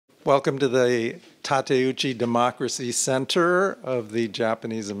Welcome to the Tateuchi Democracy Center of the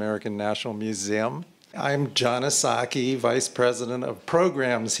Japanese American National Museum. I'm John Esaki, Vice President of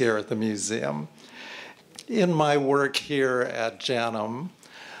Programs here at the museum. In my work here at JANM,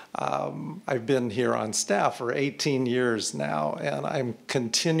 I've been here on staff for 18 years now, and I'm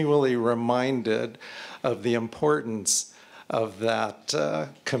continually reminded of the importance of that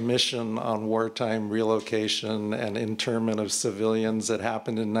commission on wartime relocation and internment of civilians that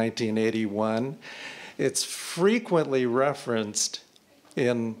happened in 1981. It's frequently referenced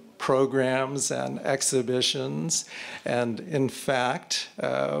in programs and exhibitions, and in fact,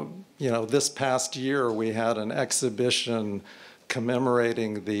 this past year we had an exhibition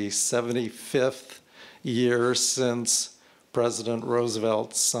commemorating the 75th year since President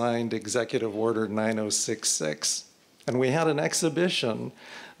Roosevelt signed Executive Order 9066. And we had an exhibition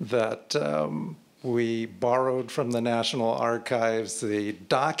that we borrowed from the National Archives, the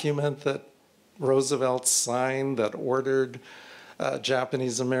document that Roosevelt signed that ordered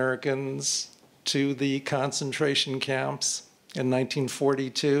Japanese Americans to the concentration camps in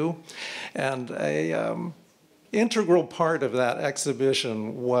 1942. And an integral part of that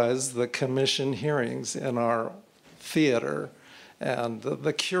exhibition was the commission hearings in our theater. And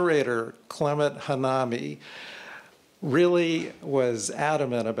the curator, Clement Hanami, really was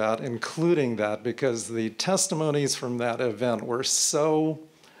adamant about including that because the testimonies from that event were so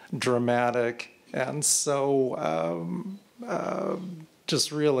dramatic and so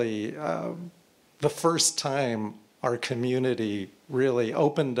just really the first time our community really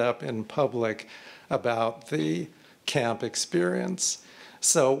opened up in public about the camp experience.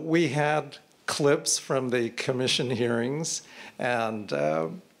 So we had clips from the commission hearings and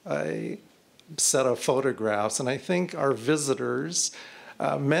a set of photographs, and I think our visitors,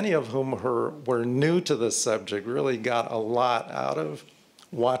 many of whom were new to the subject, really got a lot out of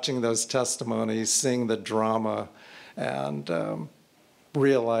watching those testimonies, seeing the drama, and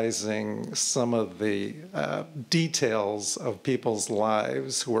realizing some of the details of people's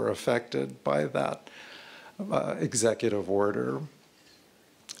lives who were affected by that executive order.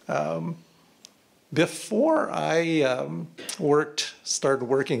 Before I started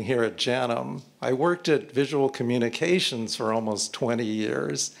working here at JANM, I worked at Visual Communications for almost 20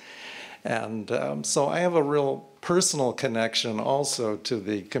 years. And so I have a real personal connection also to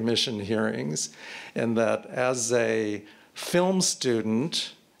the commission hearings in that as a film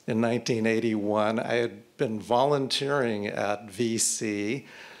student in 1981, I had been volunteering at VC,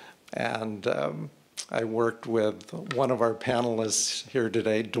 and I worked with one of our panelists here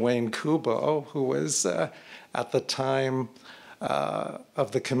today, Dwayne Kubo, who was at the time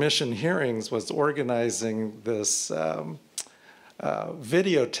of the commission hearings was organizing this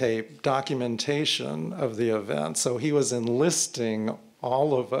videotape documentation of the event. So he was enlisting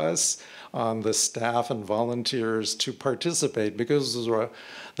all of us on the staff and volunteers to participate because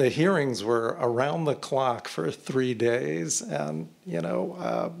the hearings were around the clock for 3 days, and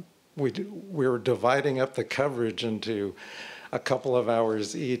we were dividing up the coverage into a couple of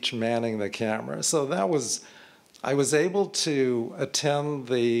hours each manning the camera. So I was able to attend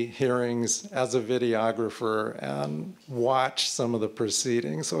the hearings as a videographer and watch some of the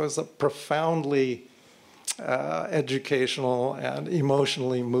proceedings. So it was a profoundly educational and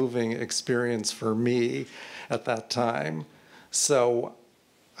emotionally moving experience for me at that time. So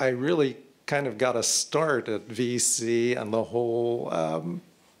I really kind of got a start at VC and the whole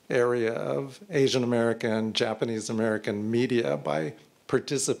area of Asian American, Japanese American media by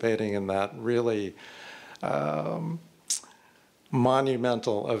participating in that really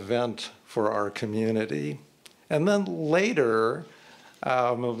monumental event for our community. And then later,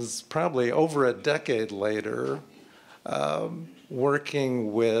 it was probably over a decade later,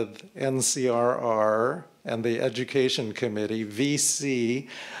 working with NCRR and the Education Committee, VC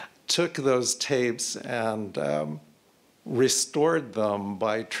took those tapes and restored them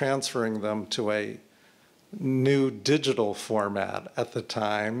by transferring them to a new digital format at the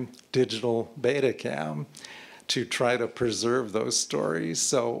time, digital Betacam, to try to preserve those stories.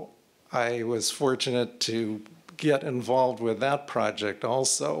 So I was fortunate to get involved with that project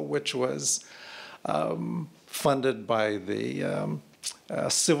also, which was funded by the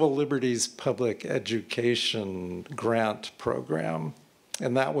Civil Liberties Public Education Grant Program.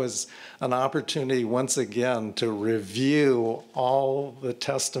 And that was an opportunity, once again, to review all the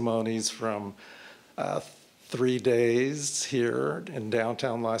testimonies from 3 days here in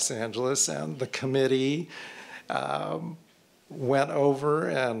downtown Los Angeles. And the committee went over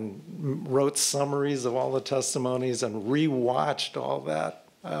and wrote summaries of all the testimonies and rewatched all that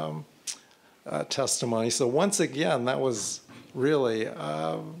testimony. So once again, that was really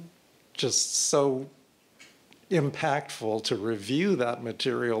just so impactful to review that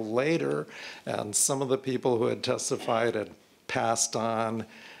material later. And some of the people who had testified had passed on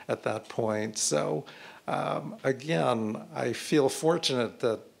at that point. So again, I feel fortunate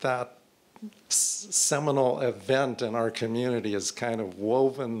that that seminal event in our community is kind of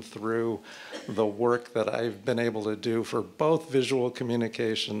woven through the work that I've been able to do for both visual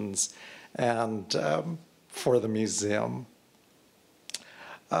communications and for the museum.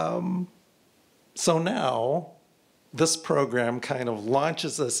 So now, this program kind of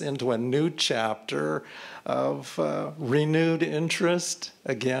launches us into a new chapter of renewed interest,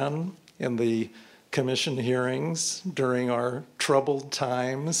 again, in the commission hearings during our troubled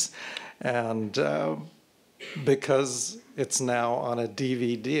times. And because it's now on a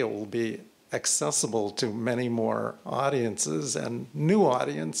DVD, it will be accessible to many more audiences and new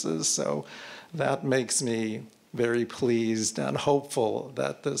audiences. So that makes me very pleased and hopeful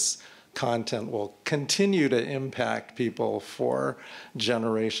that this content will continue to impact people for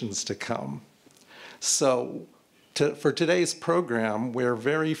generations to come. So for today's program, we're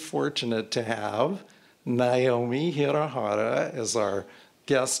very fortunate to have Naomi Hirahara as our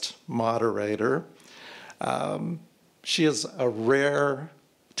guest moderator. She is a rare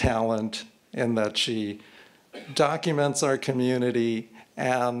talent in that she documents our community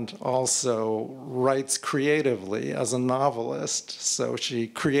and also writes creatively as a novelist. So she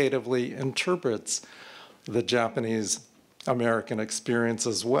creatively interprets the Japanese American experience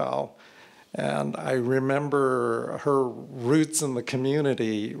as well. And I remember her roots in the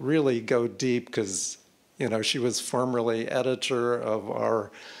community really go deep because, you know, she was formerly editor of our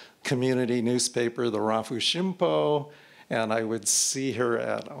community newspaper, the Rafu Shimpo, and I would see her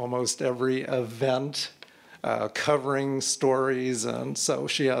at almost every event covering stories, and so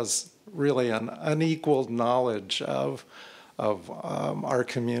she has really an unequaled knowledge of our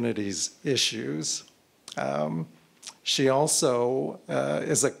community's issues. She also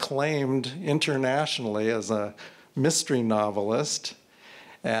is acclaimed internationally as a mystery novelist,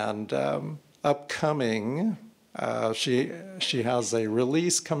 and upcoming, she has a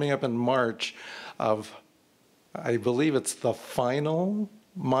release coming up in March of, I believe it's the final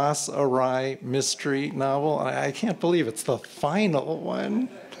Mas Arai mystery novel. I can't believe it's the final one.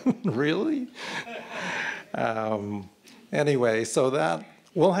 Really? Anyway, so that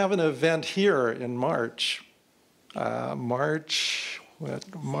we'll have an event here in March. March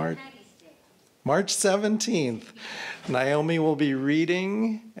 17th. Naomi will be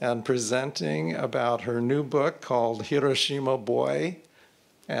reading and presenting about her new book called Hiroshima Boy.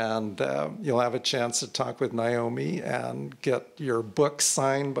 And you'll have a chance to talk with Naomi and get your book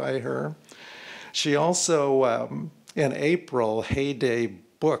signed by her. She also, in April, Heyday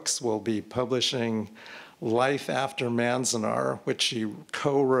Books will be publishing Life After Manzanar, which she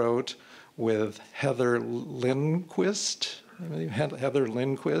co-wrote with Heather Lindquist.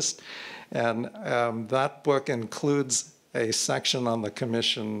 And that book includes a section on the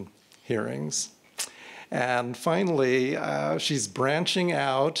commission hearings. And finally, she's branching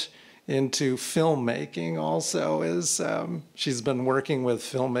out into filmmaking also. She's been working with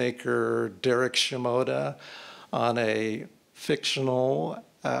filmmaker Derek Shimoda on a fictional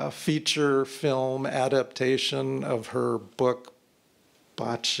feature film adaptation of her book,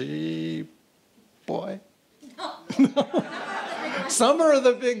 Bocce Boy? No. Summer of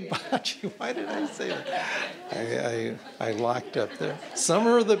the Big Bocce. Why did I say that? I locked up there.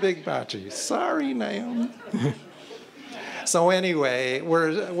 Summer of the Big Bocce. Sorry, Naomi. So anyway,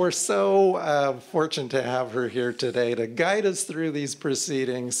 we're so fortunate to have her here today to guide us through these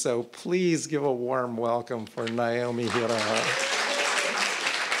proceedings. So please give a warm welcome for Naomi Hirahara.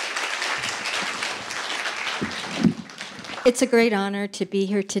 It's a great honor to be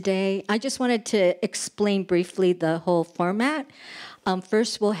here today. I just wanted to explain briefly the whole format.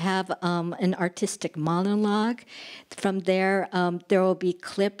 First, we'll have an artistic monologue. From there, there will be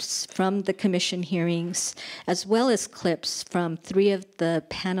clips from the commission hearings, as well as clips from 3 of the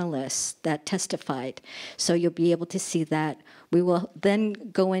panelists that testified. So you'll be able to see that. We will then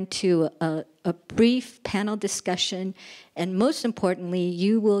go into a brief panel discussion, and most importantly,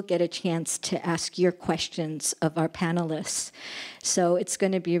 you will get a chance to ask your questions of our panelists. So it's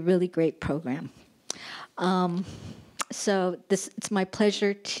going to be a really great program. So it's my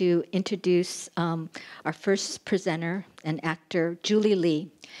pleasure to introduce our first presenter, an actor, Julie Lee.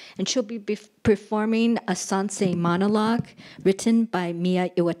 And she'll be performing a Sansei monologue written by Miya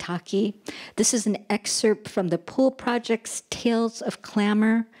Iwataki. This is an excerpt from the Pool Project's Tales of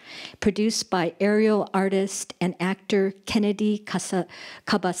Clamor, produced by aerial artist and actor Kennedy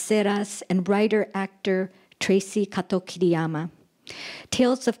Cabaceras and writer-actor Tracy Kato Kiriyama.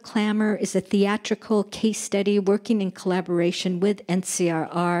 Tales of Clamor is a theatrical case study working in collaboration with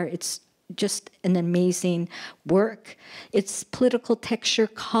NCRR. It's just an amazing work. Its political texture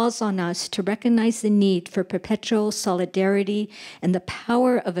calls on us to recognize the need for perpetual solidarity and the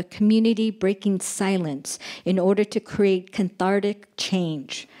power of a community breaking silence in order to create cathartic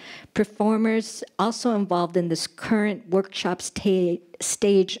change. Performers also involved in this current workshop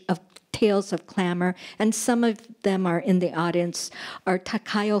stage of Tales of Clamor, and some of them are in the audience, are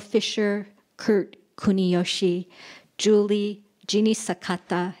Takayo Fisher, Kurt Kuniyoshi, Julie, Jeannie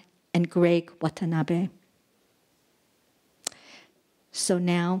Sakata, and Greg Watanabe. So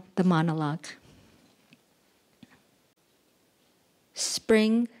now the monologue.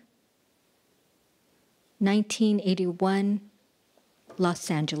 Spring 1981,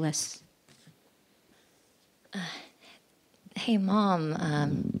 Los Angeles. Hey, Mom,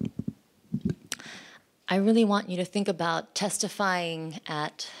 I really want you to think about testifying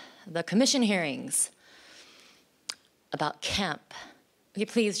at the commission hearings about camp. Will you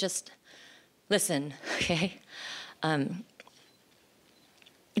please just listen, okay?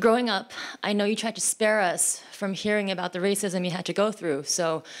 Growing up, I know you tried to spare us from hearing about the racism you had to go through,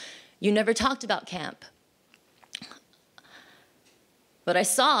 so you never talked about camp. But I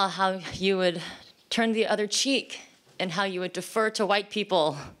saw how you would turn the other cheek and how you would defer to white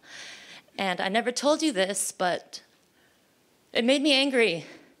people. And I never told you this, but it made me angry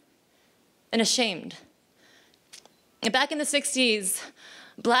and ashamed. And back in the 60s,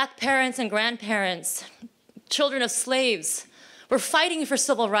 Black parents and grandparents, children of slaves, were fighting for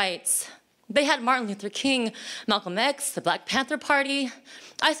civil rights. They had Martin Luther King, Malcolm X, the Black Panther Party.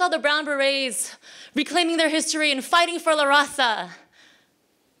 I saw the Brown Berets reclaiming their history and fighting for La Raza.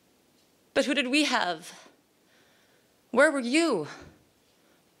 But who did we have? Where were you?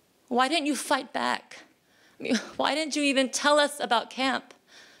 Why didn't you fight back? I mean, why didn't you even tell us about camp?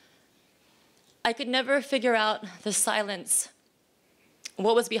 I could never figure out the silence,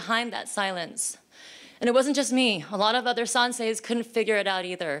 what was behind that silence. And it wasn't just me. A lot of other senseis couldn't figure it out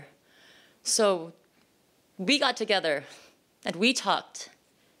either. So we got together and we talked,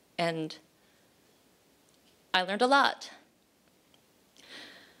 and I learned a lot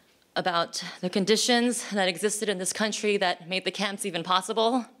about the conditions that existed in this country that made the camps even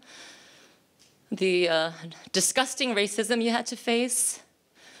possible, the disgusting racism you had to face,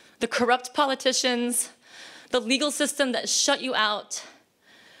 the corrupt politicians, the legal system that shut you out,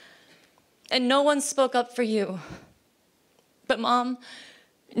 and no one spoke up for you. But Mom,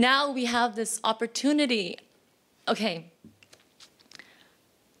 now we have this opportunity. Okay,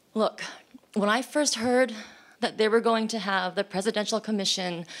 look, when I first heard that they were going to have the Presidential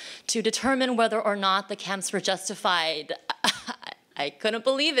Commission to determine whether or not the camps were justified, I couldn't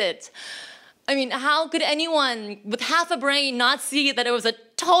believe it. I mean, how could anyone with half a brain not see that it was a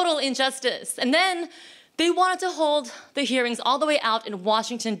total injustice? And then they wanted to hold the hearings all the way out in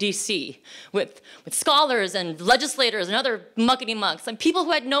Washington, D.C. with scholars and legislators and other muckety-mucks, and people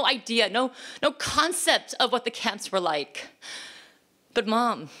who had no idea, no concept of what the camps were like. But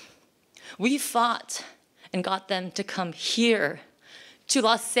Mom, we fought and got them to come here to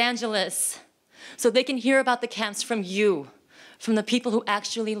Los Angeles so they can hear about the camps from you, from the people who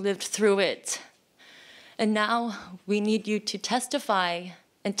actually lived through it. And now we need you to testify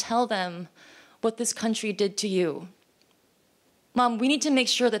and tell them what this country did to you. Mom, we need to make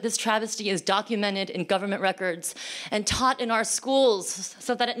sure that this travesty is documented in government records and taught in our schools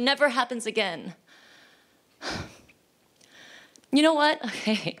so that it never happens again. You know what?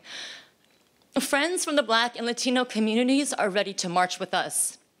 Okay. Friends from the Black and Latino communities are ready to march with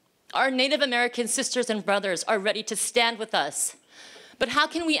us. Our Native American sisters and brothers are ready to stand with us. But how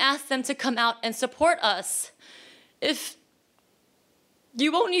can we ask them to come out and support us if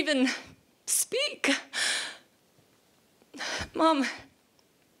you won't even speak? Mom,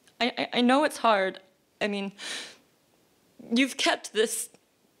 I know it's hard. I mean, you've kept this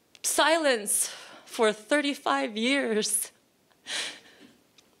silence for 35 years.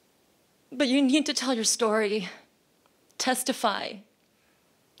 But you need to tell your story, testify.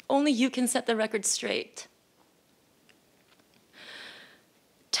 Only you can set the record straight.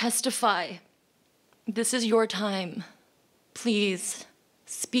 Testify. This is your time. Please,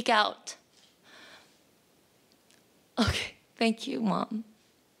 speak out. Okay, thank you, Mom.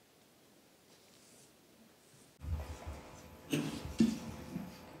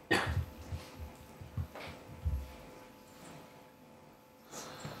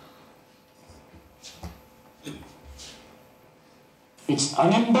 It's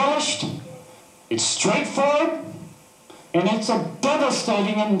unembellished, it's straightforward, and it's a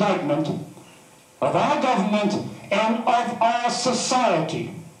devastating indictment of our government and of our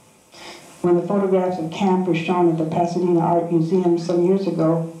society. When the photographs of camp were shown at the Pasadena Art Museum some years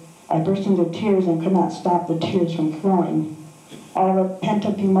ago, I burst into tears and could not stop the tears from flowing. All the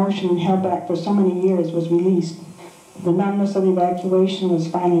pent-up emotion held back for so many years was released. The numbness of evacuation was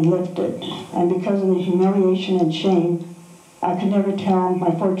finally lifted, and because of the humiliation and shame, I could never tell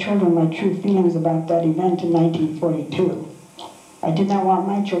my 4 children my true feelings about that event in 1942. I did not want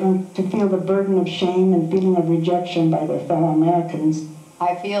my children to feel the burden of shame and feeling of rejection by their fellow Americans.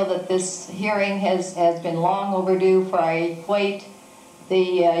 I feel that this hearing has been long overdue, for I equate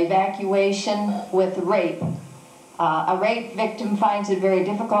the evacuation with rape. A rape victim finds it very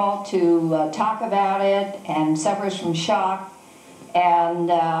difficult to talk about it and suffers from shock.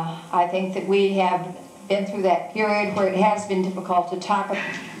 And I think that we have been through that period where it has been difficult to talk about.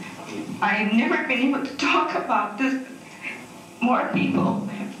 I've never been able to talk about this. More people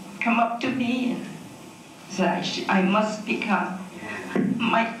have come up to me and said I must become.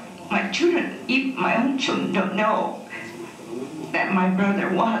 My children, even my own children, don't know that my brother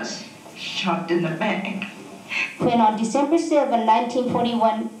was shot in the back. When on December 7,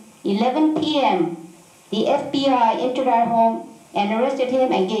 1941, 11 p.m., the FBI entered our home and arrested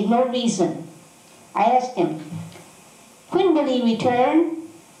him and gave no reason. I asked him, "When will he return?"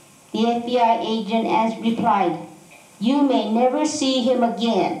 The FBI agent replied, "You may never see him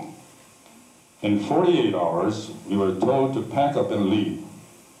again." In 48 hours, we were told to pack up and leave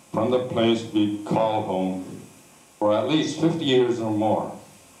from the place we called home for at least 50 years or more.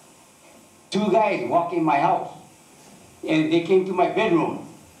 2 guys walk in my house, and they came to my bedroom,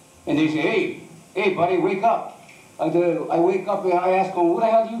 and they say, hey, buddy, wake up. I wake up and I ask them, who the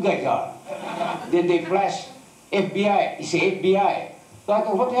hell you guys are? Then they flash FBI. They say FBI. So I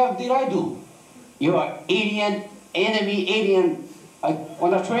go, what the hell did I do? You are alien, enemy alien.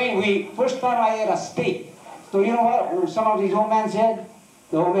 On the train, first time I had a steak. So you know what some of these old men said?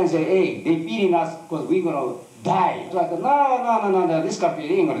 The old man said, hey, they feeding us because we're going to die. So I go, no, this country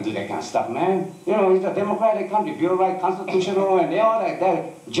ain't going to do that kind of stuff, man. You know, it's a democratic country, Bill of Rights, constitutional, and they all like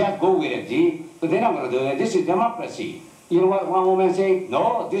that. Just go with it, see? So they're not going to do that. This is democracy. You know what one woman say?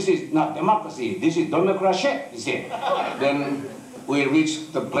 No, this is not democracy. This is democracy, he said. Then we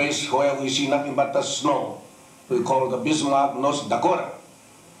reached the place where we see nothing but the snow. We call the Bismarck, North Dakota.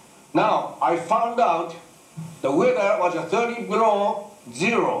 Now, I found out the weather was a 30 below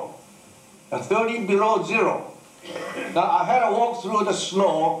zero. A 30 below zero. Now, I had to walk through the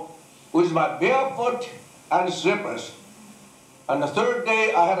snow with my barefoot and slippers. And the third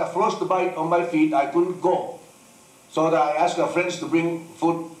day, I had a frostbite on my feet. I couldn't go. So that I asked our friends to bring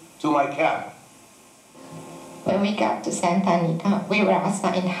food to my camp. When we got to Santa Anita, we were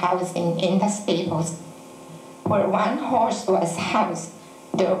assigned housing in the stables, where 1 horse was housed,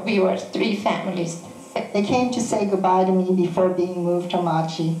 though we were 3 families. They came to say goodbye to me before being moved to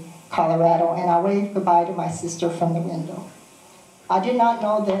Machi, Colorado, and I waved goodbye to my sister from the window. I did not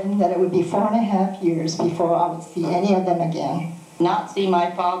know then that it would be 4.5 years before I would see any of them again. Not see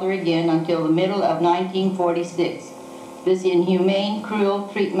my father again until the middle of 1946. This inhumane, cruel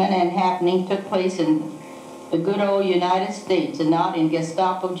treatment and happening took place in the good old United States and not in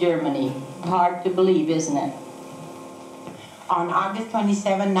Gestapo Germany. Hard to believe, isn't it? On August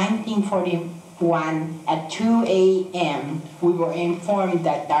 27, 1941, at 2 a.m., we were informed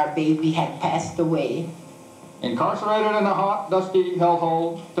that our baby had passed away. Incarcerated in a hot, dusty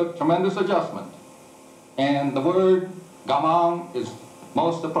hellhole took tremendous adjustment, and the word gamang is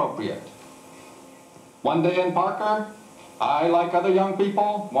most appropriate. One day in Parker, I, like other young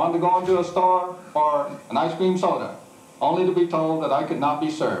people, wanted to go into a store for an ice cream soda, only to be told that I could not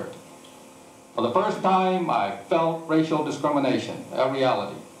be served. For the first time, I felt racial discrimination, a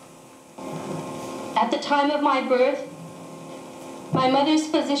reality. At the time of my birth, my mother's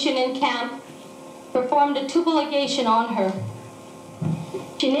physician in camp performed a tubal ligation on her.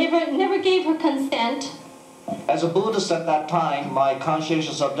 She never gave her consent. As a Buddhist at that time, my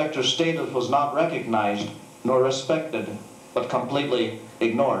conscientious objector status was not recognized nor respected, but completely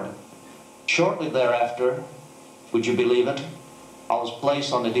ignored. Shortly thereafter, would you believe it, I was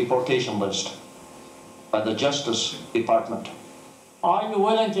placed on the deportation list by the Justice Department. Are you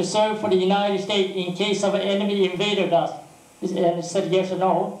willing to serve for the United States in case of an enemy invaded us? And it said yes or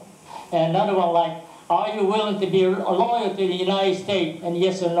no. And another one like, are you willing to be loyal to the United States? And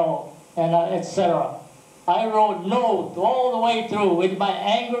yes or no, and etc. I wrote no all the way through with my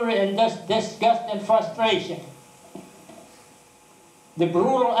anger and disgust and frustration. The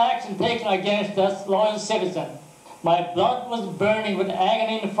brutal action taken against us, loyal citizens. My blood was burning with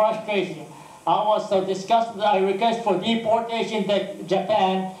agony and frustration. I was so disgusted that I requested for deportation to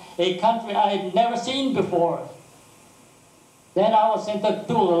Japan, a country I had never seen before. Then I was sent to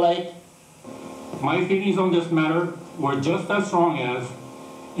the lake. My feelings on this matter were just as strong as,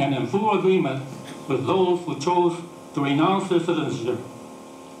 and in full agreement with those who chose to renounce their citizenship,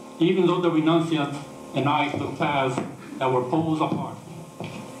 even though the renunciants and I took paths that were poles apart.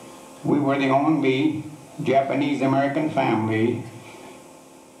 We were the only Japanese-American family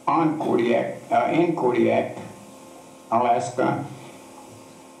in Kodiak, Alaska.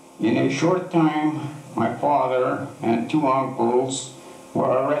 In a short time, my father and 2 uncles were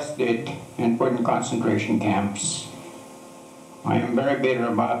arrested and put in concentration camps. I am very bitter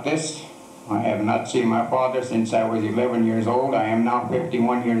about this. I have not seen my father since I was 11 years old. I am now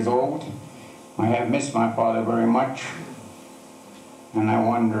 51 years old. I have missed my father very much, and I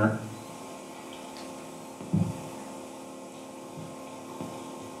wonder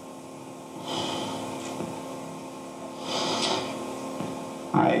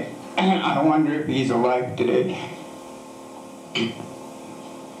I wonder if he's alive today.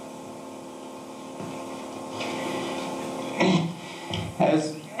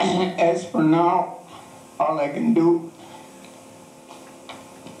 As for now, all I can do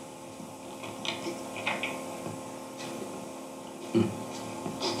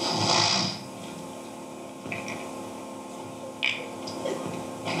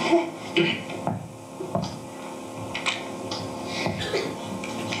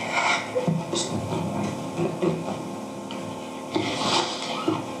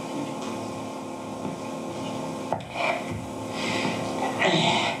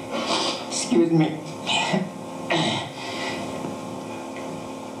excuse me.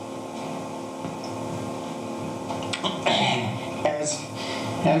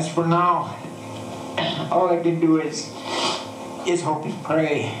 As for now, all I can do is hope and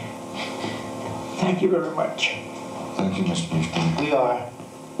pray. Thank you very much. Thank you, Mr. Houston.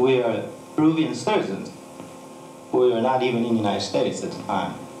 We are Peruvian citizens. We were not even in the United States at the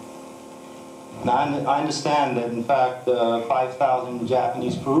time. Now, I understand that, in fact, 5,000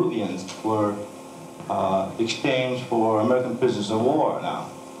 Japanese Peruvians were exchanged for American prisoners of war now.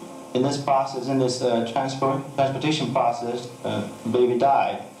 In this process, in this transportation process, the baby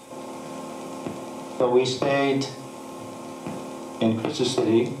died. So we stayed in Crystal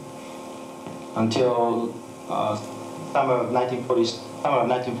City until summer of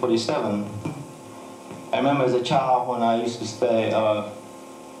 1947. I remember as a child when I used to stay,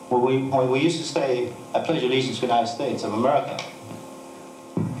 when we used to stay, I pledged allegiance to the United States of America.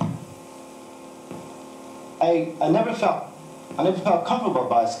 I never felt comfortable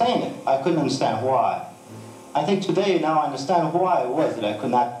about saying it. I couldn't understand why. I think today now I understand why it was that I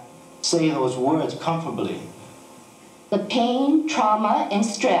could not say those words comfortably. The pain, trauma, and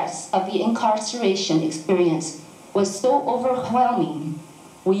stress of the incarceration experience was so overwhelming.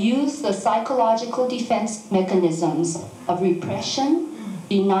 We used the psychological defense mechanisms of repression,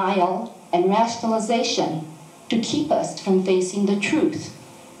 denial, and rationalization to keep us from facing the truth.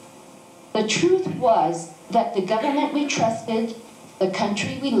 The truth was that the government we trusted, the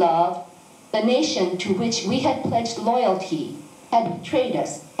country we loved, the nation to which we had pledged loyalty, had betrayed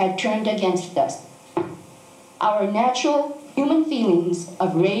us, had turned against us. Our natural human feelings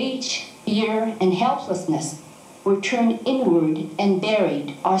of rage, fear, and helplessness were turned inward and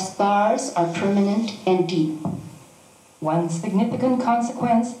buried. Our scars are permanent and deep. One significant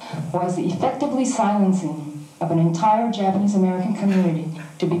consequence was the effectively silencing of an entire Japanese American community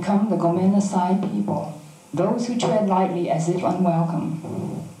to become the Gomen Nasai people, those who tread lightly as if unwelcome.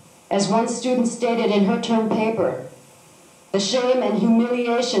 As one student stated in her term paper, the shame and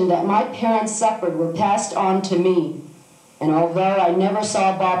humiliation that my parents suffered were passed on to me, and although I never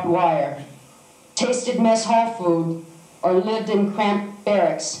saw barbed wire, tasted mess hall food, or lived in cramped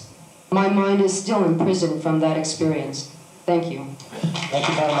barracks, my mind is still imprisoned from that experience. Thank you. Thank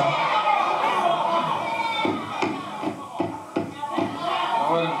you very much.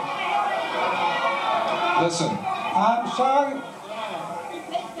 Listen, I'm sorry.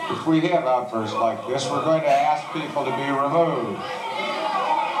 If we have outbursts like this, we're going to ask people to be removed.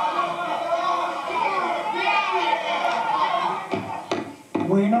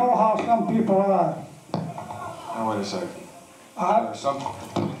 We know how some people are. Now, wait a second. There's some...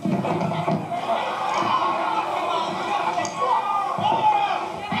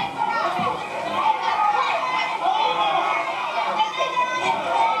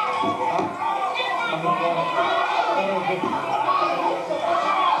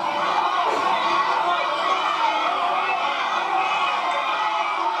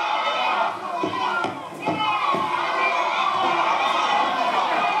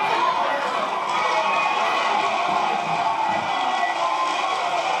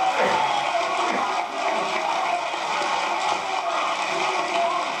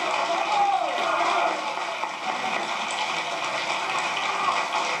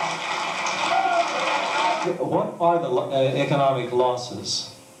 what are the economic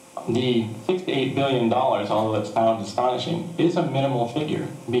losses? The $6 to $8 billion, although it sounds astonishing, is a minimal figure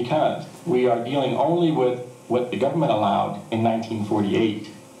because we are dealing only with what the government allowed in 1948,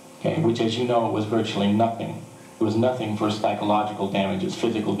 okay, which, as you know, was virtually nothing. It was nothing for psychological damages,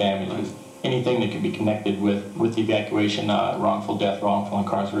 physical damages, anything that could be connected with evacuation, wrongful death, wrongful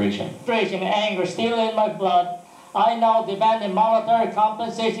incarceration. Frustration and anger still in my blood. I now demand a monetary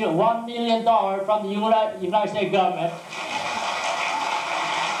compensation of $1 million from the United States government.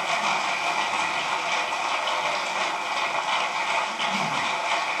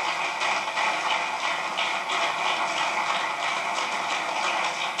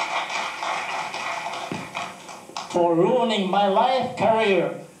 For ruining my life,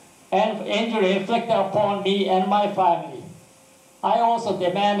 career, and injury inflicted upon me and my family. I also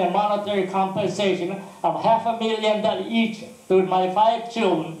demand a monetary compensation of $500,000 each to my 5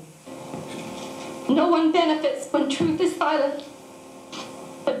 children. No one benefits when truth is silent.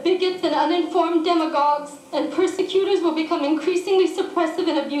 But bigots and uninformed demagogues and persecutors will become increasingly suppressive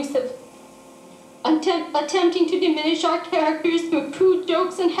and abusive, attempting to diminish our characters through crude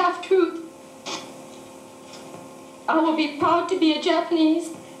jokes and half-truths. I will be proud to be a Japanese,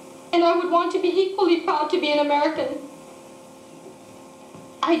 and I would want to be equally proud to be an American.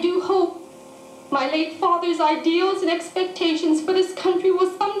 I do hope my late father's ideals and expectations for this country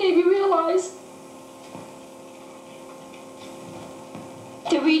will someday be realized.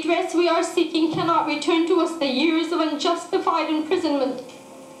 The redress we are seeking cannot return to us the years of unjustified imprisonment,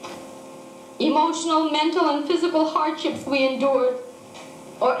 emotional, mental, and physical hardships we endured,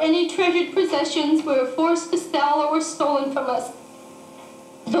 or any treasured possessions we were forced to sell or were stolen from us.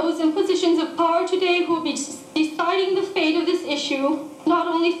 Those in positions of power today who will be deciding the fate of this issue not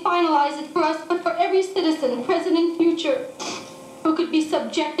only finalize it for us, but for every citizen, present and future, who could be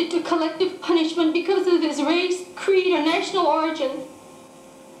subjected to collective punishment because of his race, creed, or national origin.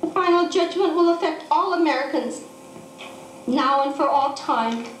 The final judgment will affect all Americans, now and for all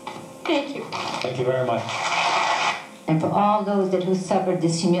time. Thank you. Thank you very much. And for all those who suffered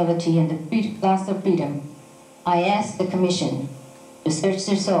this humility and the loss of freedom, I ask the Commission to search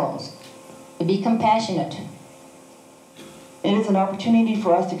their souls, to be compassionate. It is an opportunity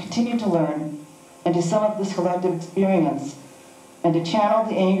for us to continue to learn and to sum up this collective experience and to channel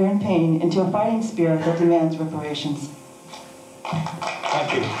the anger and pain into a fighting spirit that demands reparations.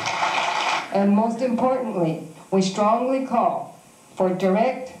 Thank you. And most importantly, we strongly call for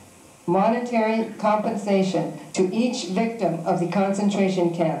direct monetary compensation to each victim of the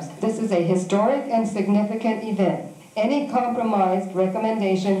concentration camps. This is a historic and significant event. Any compromised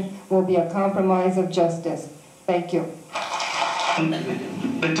recommendation will be a compromise of justice. Thank you.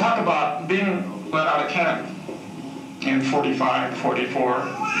 They talk about being let out of camp in 45, 44,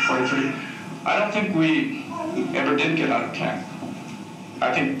 43. I don't think we ever did get out of camp.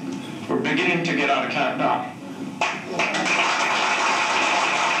 I think we're beginning to get out of camp now.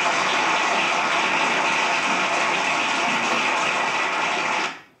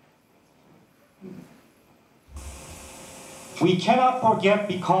 We cannot forget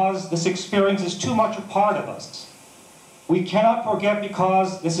because this experience is too much a part of us. We cannot forget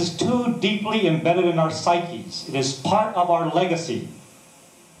because this is too deeply embedded in our psyches. It is part of our legacy.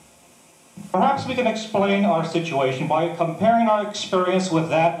 Perhaps we can explain our situation by comparing our experience with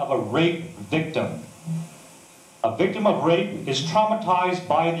that of a rape victim. A victim of rape is traumatized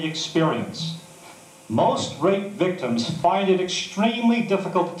by the experience. Most rape victims find it extremely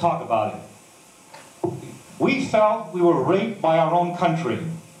difficult to talk about it. We felt we were raped by our own country,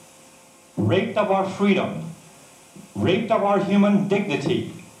 raped of our freedom, raped of our human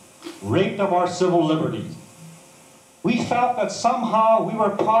dignity, raped of our civil liberties. We felt that somehow we were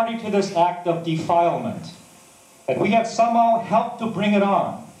party to this act of defilement, that we had somehow helped to bring it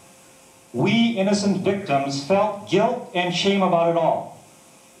on. We, innocent victims, felt guilt and shame about it all.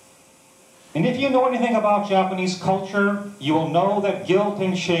 And if you know anything about Japanese culture, you will know that guilt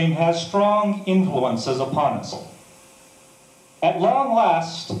and shame has strong influences upon us. At long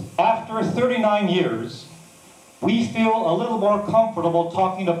last, after 39 years, we feel a little more comfortable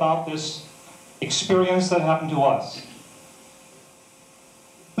talking about this experience that happened to us.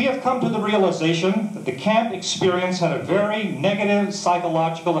 We have come to the realization that the camp experience had a very negative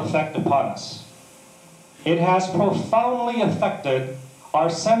psychological effect upon us. It has profoundly affected our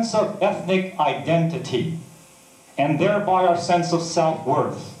sense of ethnic identity, and thereby our sense of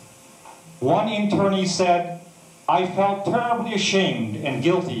self-worth. One internee said, "I felt terribly ashamed and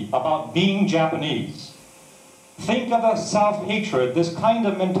guilty about being Japanese." Think of the self-hatred this kind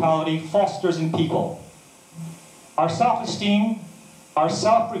of mentality fosters in people. Our self-esteem, our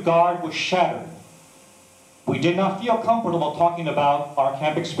self-regard was shattered. We did not feel comfortable talking about our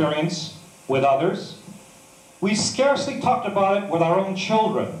camp experience with others. We scarcely talked about it with our own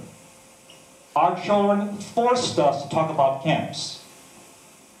children. Our children forced us to talk about camps.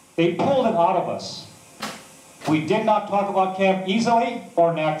 They pulled it out of us. We did not talk about camp easily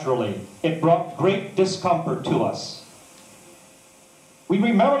or naturally. It brought great discomfort to us. We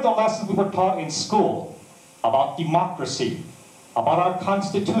remember the lessons we were taught in school about democracy, about our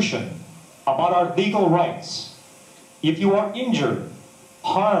Constitution, about our legal rights. If you are injured,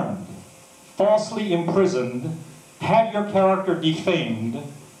 harmed, falsely imprisoned, had your character defamed,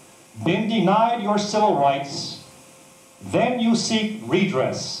 been denied your civil rights, then you seek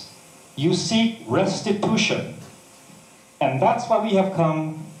redress. You seek restitution. And that's why we have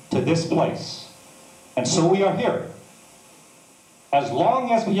come to this place. And so we are here. As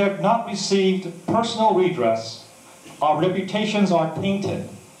long as we have not received personal redress, our reputations are tainted.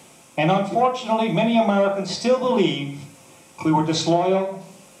 And unfortunately, many Americans still believe we were disloyal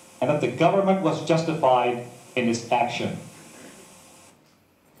and that the government was justified in its action.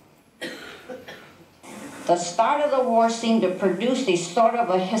 The start of the war seemed to produce a sort of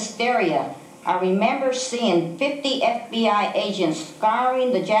a hysteria. I remember seeing 50 FBI agents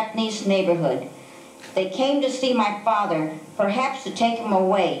scouring the Japanese neighborhood. They came to see my father, perhaps to take him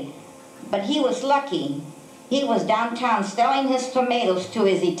away. But he was lucky. He was downtown selling his tomatoes to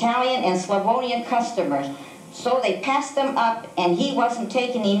his Italian and Slavonian customers. So they passed them up, and he wasn't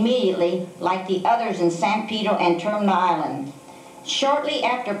taken immediately like the others in San Pedro and Terminal Island. Shortly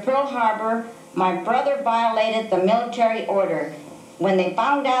after Pearl Harbor, my brother violated the military order. When they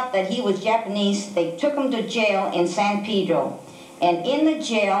found out that he was Japanese, they took him to jail in San Pedro. And in the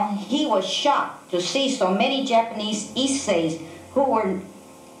jail, he was shocked to see so many Japanese Issei's who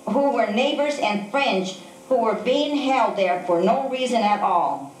were neighbors and friends who were being held there for no reason at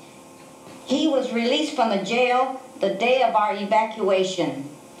all. He was released from the jail the day of our evacuation.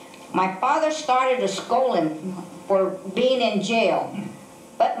 My father started to scold him for being in jail.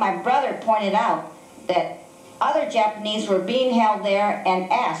 But my brother pointed out that other Japanese were being held there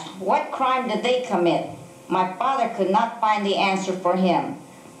and asked, what crime did they commit? My father could not find the answer for him.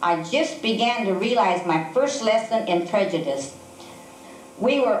 I just began to realize my first lesson in prejudice.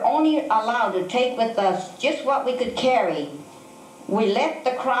 We were only allowed to take with us just what we could carry. We left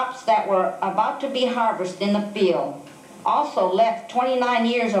the crops that were about to be harvested in the field. Also left 29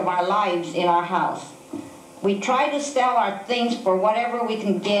 years of our lives in our house. We tried to sell our things for whatever we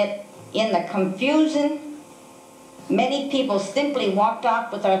can get. In the confusion, many people simply walked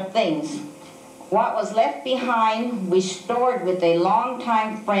off with our things. What was left behind, we stored with a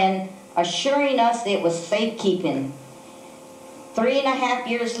longtime friend, assuring us it was safekeeping. 3.5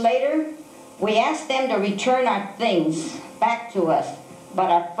 years later, we asked them to return our things back to us, but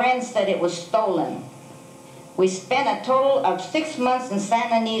our friend said it was stolen. We spent a total of 6 months in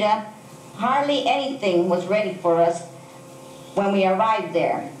Santa Anita. Hardly anything was ready for us when we arrived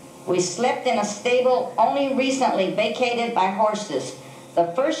there. We slept in a stable only recently vacated by horses.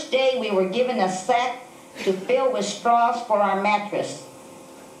 The first day we were given a sack to fill with straws for our mattress.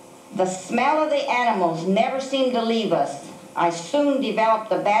 The smell of the animals never seemed to leave us. I soon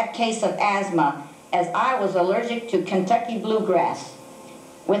developed a bad case of asthma as I was allergic to Kentucky bluegrass.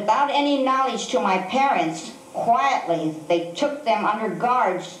 Without any knowledge to my parents, quietly, they took them under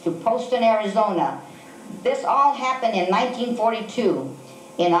guards to Poston, Arizona. This all happened in 1942.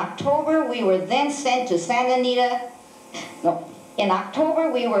 In October, we were then sent to Santa Anita. No, in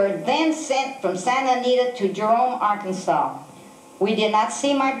October, we were then sent from Santa Anita to Jerome, Arkansas. We did not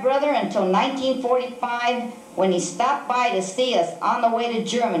see my brother until 1945 when he stopped by to see us on the way to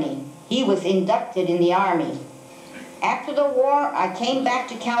Germany. He was inducted in the Army. After the war, I came back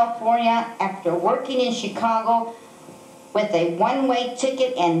to California after working in Chicago with a one-way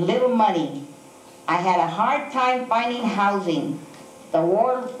ticket and little money. I had a hard time finding housing. The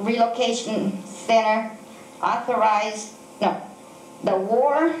War Relocation Center the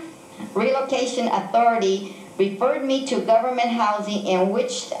War Relocation Authority referred me to government housing in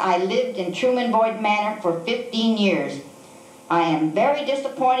which I lived in Truman Boyd Manor for 15 years. I am very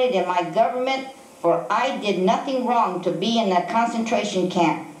disappointed in my government, for I did nothing wrong to be in a concentration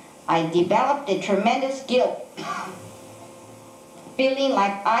camp. I developed a tremendous guilt, feeling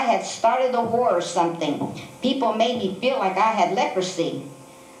like I had started a war or something. People made me feel like I had leprosy.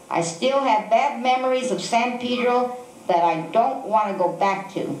 I still have bad memories of San Pedro that I don't want to go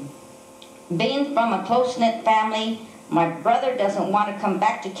back to. Being from a close-knit family, my brother doesn't want to come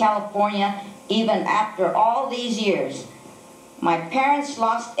back to California even after all these years. My parents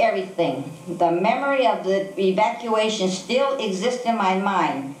lost everything. The memory of the evacuation still exists in my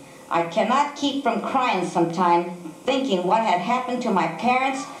mind. I cannot keep from crying sometime, thinking what had happened to my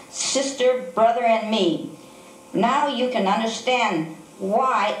parents, sister, brother, and me. Now you can understand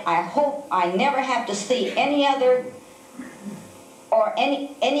why I hope I never have to see any other or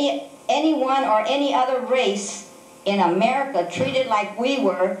anyone or any other race in America treated like we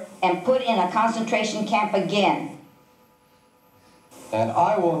were and put in a concentration camp again. And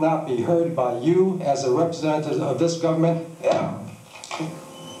I will not be heard by you as a representative of this government ever.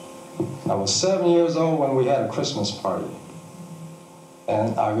 I was 7 years old when we had a Christmas party.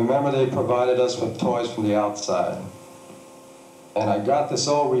 And I remember they provided us with toys from the outside. And I got this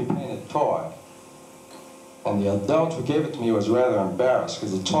old repainted toy. And the adult who gave it to me was rather embarrassed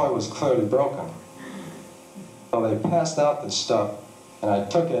because the toy was clearly broken. So they passed out this stuff, and I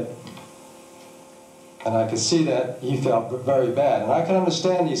took it, and I could see that he felt very bad. And I can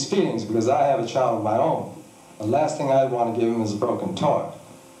understand these feelings because I have a child of my own. The last thing I'd want to give him is a broken toy.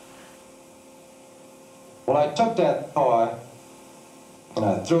 Well, I took that toy, and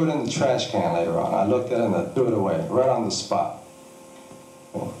I threw it in the trash can later on. I looked at it and I threw it away, right on the spot.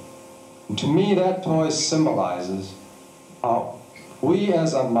 And to me, that toy symbolizes how we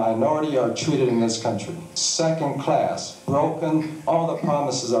as a minority are treated in this country. Second class, broken, all the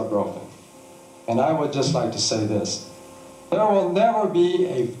promises are broken. And I would just like to say this. There will never be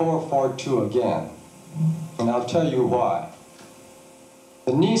a 442 again. And I'll tell you why.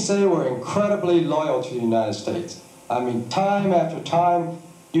 The Nikkei were incredibly loyal to the United States. I mean, time after time,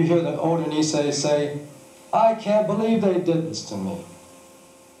 you hear the older Nikkei say, I can't believe they did this to me.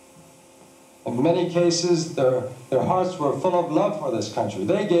 In many cases, their hearts were full of love for this country.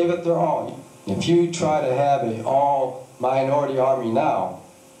 They gave it their all. If you try to have an all-minority army now,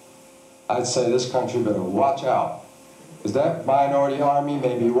 I'd say this country better watch out. Because that minority army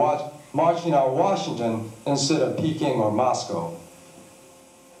may be marching on Washington instead of Peking or Moscow.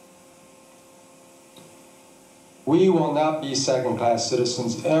 We will not be second-class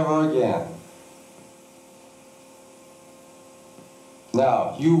citizens ever again.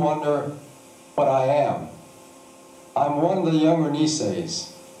 Now, you wonder what I am. I'm one of the younger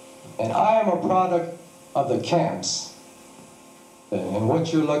Nisseis, and I am a product of the camps. And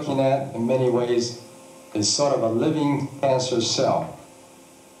what you're looking at, in many ways, is sort of a living cancer cell.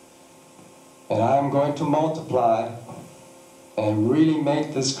 And I'm going to multiply and really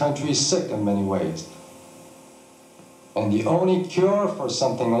make this country sick in many ways. And the only cure for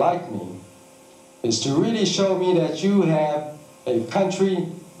something like me is to really show me that you have a country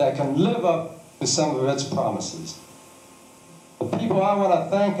that can live up to some of its promises. The people I want to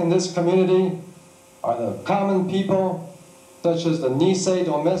thank in this community are the common people, such as the Nikkei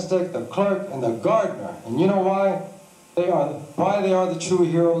domestic, the clerk, and the gardener. And you know why? They are the true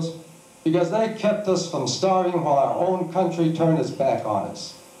heroes? Because they kept us from starving while our own country turned its back on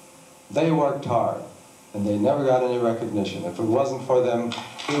us. They worked hard, and they never got any recognition. If it wasn't for them,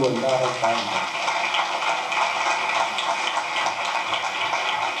 we would not have gotten that.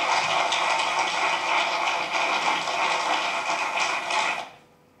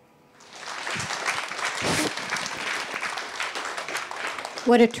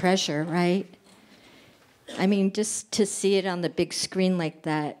 What a treasure, right? I mean, just to see it on the big screen like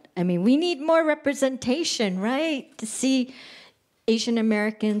that. I mean, we need more representation, right? To see Asian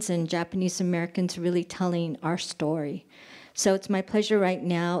Americans and Japanese Americans really telling our story. So it's my pleasure right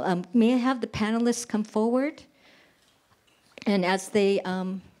now. May I have the panelists come forward? And as they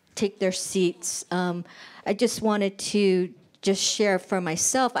take their seats, I just wanted to just share for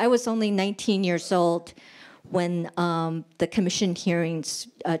myself. I was only 19 years old when the commission hearings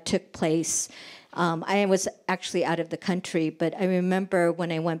took place. I was actually out of the country, but I remember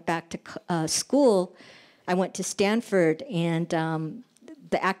when I went back to school, I went to Stanford, and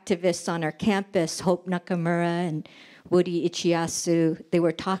the activists on our campus, Hope Nakamura and Woody Ichiyasu, they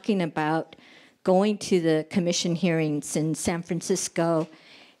were talking about going to the commission hearings in San Francisco,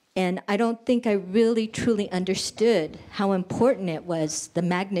 and I don't think I really truly understood how important it was, the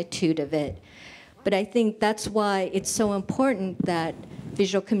magnitude of it. But I think that's why it's so important that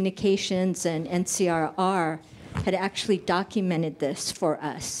Visual Communications and NCRR had actually documented this for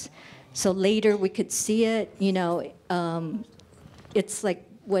us. So later we could see it, you know, it's like,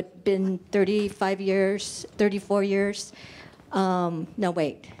 what, been 35 years, 34 years? No,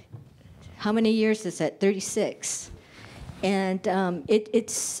 wait, how many years is it? 36. And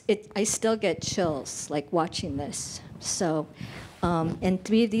I still get chills, like watching this, so. And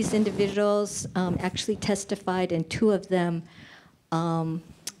 3 of these individuals actually testified, and 2 of them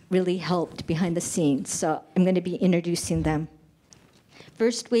really helped behind the scenes. So I'm going to be introducing them.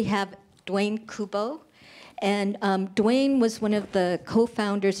 First, we have Dwayne Kubo, And Dwayne was one of the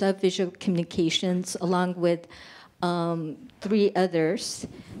co-founders of Visual Communications, along with 3 others,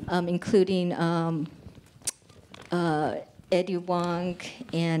 including Eddie Wong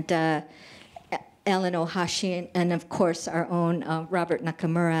and Alan Ohashi, and of course our own Robert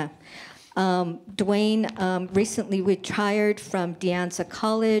Nakamura. Dwayne recently retired from De Anza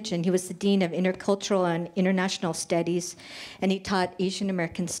College, and he was the Dean of Intercultural and International Studies, and he taught Asian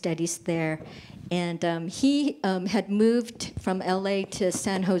American Studies there. And he had moved from LA to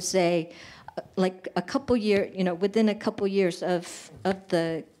San Jose like a couple years, within a couple years of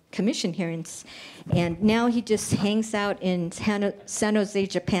the commission hearings. And now he just hangs out in San Jose,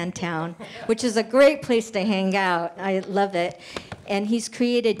 Japantown, which is a great place to hang out. I love it. And he's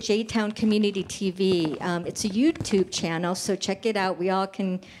created J-Town Community TV. It's a YouTube channel, so check it out. We all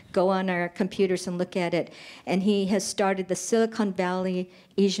can go on our computers and look at it. And he has started the Silicon Valley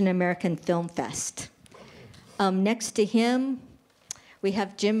Asian American Film Fest. Next to him, we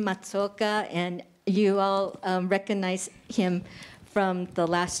have Jim Matsuoka, and you all recognize him from the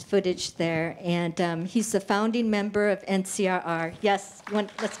last footage there. And he's the founding member of NCRR. Yes,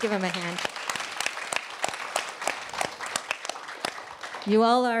 let's give him a hand. You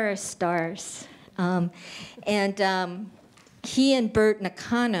all are stars. He and Bert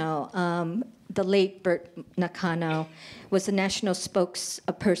Nakano, the late Bert Nakano, was the national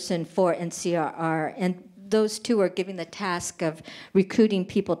spokesperson for NCRR. And those two are given the task of recruiting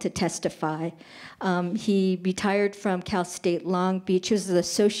people to testify. He retired from Cal State Long Beach. He was the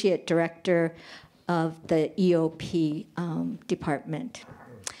associate director of the EOP department.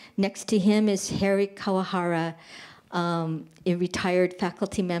 Next to him is Harry Kawahara, a retired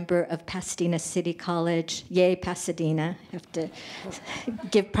faculty member of Pasadena City College. Yay, Pasadena. I have to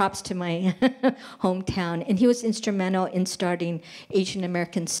give props to my hometown. And he was instrumental in starting Asian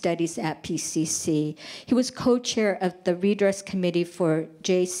American Studies at PCC. He was co-chair of the Redress Committee for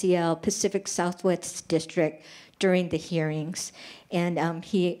JCL Pacific Southwest District during the hearings. And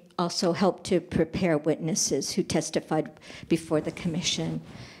he also helped to prepare witnesses who testified before the commission.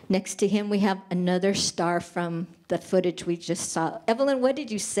 Next to him, we have another star from the footage we just saw. Evelyn, what did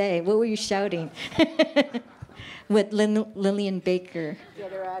you say? What were you shouting? With Lillian Baker.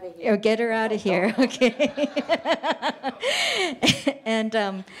 Get her out of here. Or get her out of here, okay.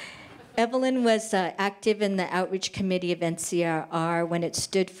 And Evelyn was active in the outreach committee of NCRR when it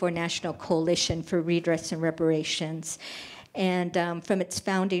stood for National Coalition for Redress and Reparations. And from its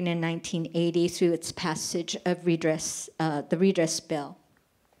founding in 1980 through its passage of redress, the Redress Bill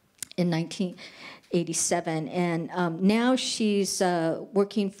in 1987, and now she's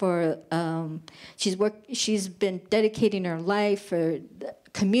working for. She's been dedicating her life for the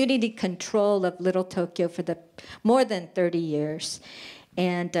community control of Little Tokyo for more than 30 years,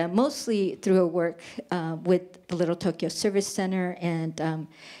 and mostly through her work with the Little Tokyo Service Center. And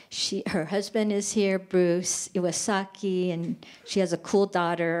her husband is here, Bruce Iwasaki, and she has a cool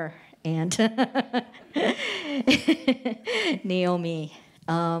daughter, and Naomi.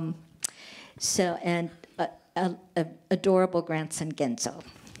 And adorable grandson, Genzo.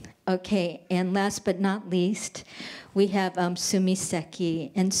 Okay, and last but not least, we have Sumi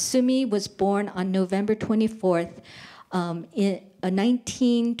Seki. And Sumi was born on November 24th, in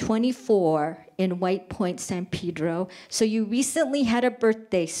 1924 in White Point, San Pedro. So you recently had a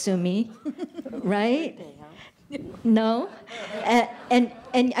birthday, Sumi, right? No? And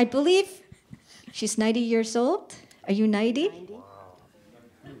I believe she's 90 years old. Are you 90?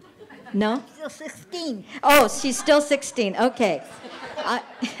 No? Still 16. Oh, she's still 16. Okay.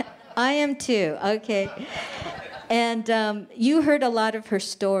 I am too. Okay. And you heard a lot of her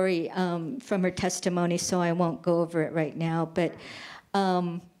story from her testimony, so I won't go over it right now. But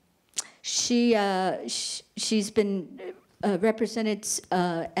she's been represented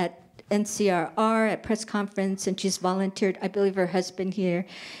at NCRR at press conference, and she's volunteered. I believe her husband here,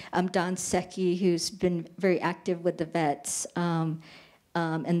 Don Seki, who's been very active with the vets.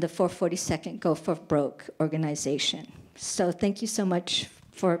 And the 442nd Go for Broke organization. So thank you so much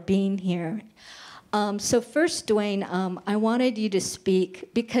for being here. So first, Dwayne, I wanted you to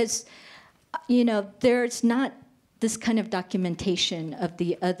speak because, there's not this kind of documentation of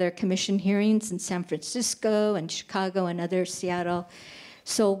the other commission hearings in San Francisco and Chicago and Seattle.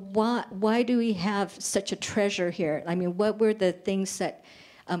 So why do we have such a treasure here? I mean, what were the things that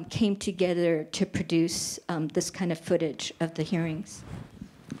came together to produce this kind of footage of the hearings?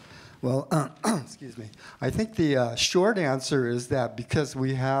 Well, excuse me. I think the short answer is that because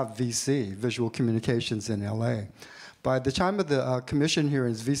we have VC, Visual Communications in LA, by the time of the commission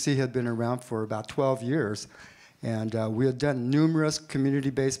hearings, VC had been around for about 12 years. And we had done numerous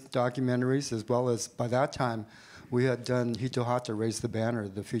community-based documentaries, as well as, by that time, we had done Hitohata, Raise the Banner,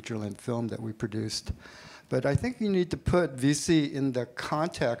 the feature-length film that we produced. But I think you need to put VC in the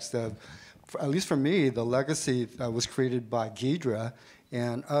context of, at least for me, the legacy that was created by Ghidra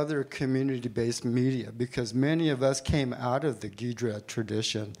and other community-based media, because many of us came out of the Ghidra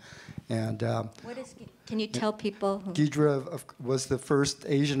tradition. And what is, can you tell people? Ghidra was the first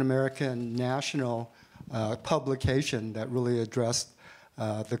Asian American national publication that really addressed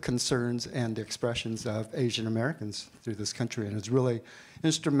the concerns and the expressions of Asian Americans through this country, and it's really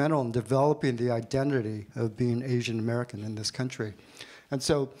instrumental in developing the identity of being Asian American in this country. And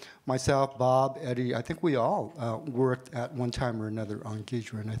so myself, Bob, Eddie, I think we all worked at one time or another on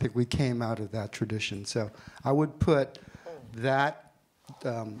Ghidra, and I think we came out of that tradition. So I would put that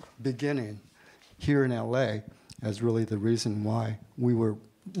beginning here in LA as really the reason why we were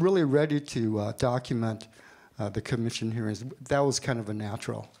really ready to document the commission hearings. That was kind of a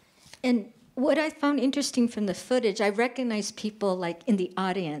natural. And what I found interesting from the footage, I recognized people like in the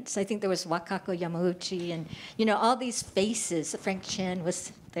audience. I think there was Wakako Yamauchi and, you know, all these faces. Frank Chen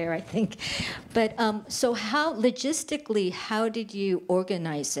was there, I think. But so how, logistically, how did you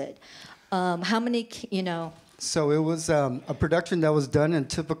organize it? How many, you know? So it was a production that was done in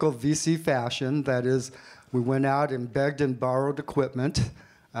typical VC fashion. That is, we went out and begged and borrowed equipment.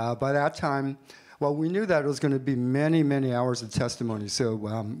 By that time, well, we knew that it was going to be many, many hours of testimony. So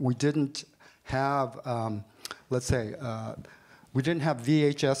we didn't have, let's say, we didn't have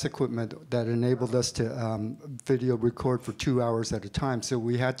VHS equipment that enabled us to video record for 2 hours at a time. So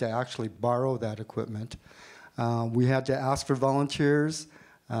we had to actually borrow that equipment. We had to ask for volunteers,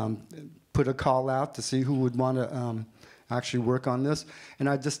 put a call out to see who would want to actually work on this. And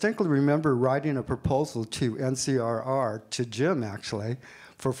I distinctly remember writing a proposal to NCRR, to Jim actually,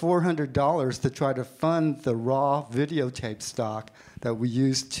 for $400 to try to fund the raw videotape stock that we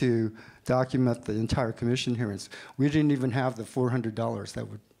used to document the entire commission hearings. We didn't even have the $400 that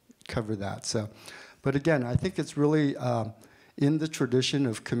would cover that. So, but again, I think it's really in the tradition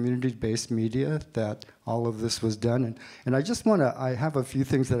of community-based media that all of this was done. And I just want to, I have a few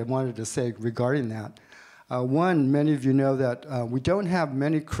things that I wanted to say regarding that. One, many of you know that we don't have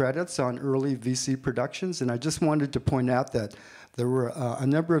many credits on early VC productions, and I just wanted to point out that there were a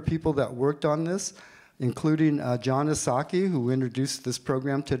number of people that worked on this, including John Esaki, who introduced this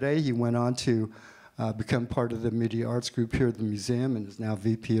program today. He went on to become part of the Media Arts Group here at the museum and is now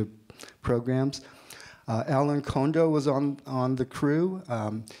VP of Programs. Alan Kondo was on the crew.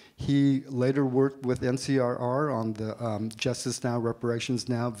 He later worked with NCRR on the Justice Now, Reparations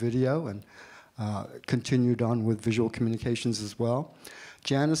Now video and continued on with visual communications as well.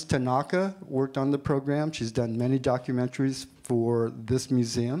 Janice Tanaka worked on the program. She's done many documentaries for this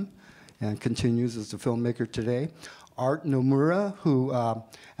museum and continues as a filmmaker today. Art Nomura, who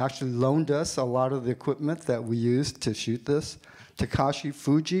actually loaned us a lot of the equipment that we used to shoot this. Takashi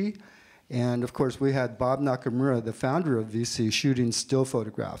Fuji, and of course we had Bob Nakamura, the founder of VC, shooting still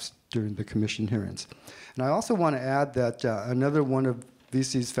photographs during the commission hearings. And I also want to add that another one of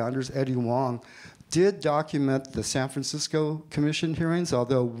VC's founders, Eddie Wong, did document the San Francisco commission hearings,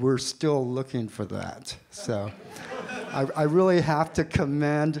 although we're still looking for that. So I really have to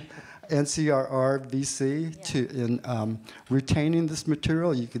commend NCRR VC in retaining this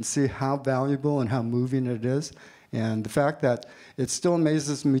material. You can see how valuable and how moving it is. And the fact that it still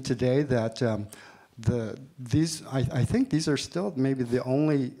amazes me today that I think these are still maybe the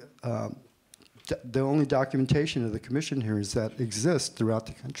only documentation of the commission hearings that exist throughout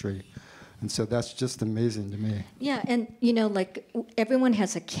the country. And so that's just amazing to me. Yeah, and you know, like everyone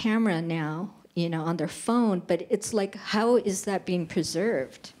has a camera now, you know, on their phone, but it's like, how is that being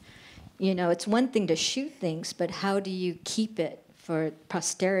preserved? You know, it's one thing to shoot things, but how do you keep it for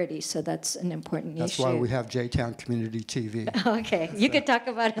posterity? So that's an important issue. That's why we have J-Town Community TV. Okay, you could talk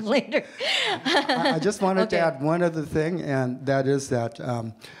about it later. I just wanted to add one other thing, and that is that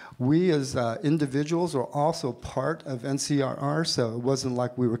we as individuals are also part of NCRR, so it wasn't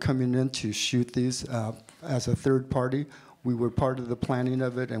like we were coming in to shoot these as a third party. We were part of the planning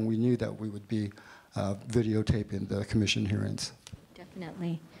of it, and we knew that we would be videotaping the commission hearings.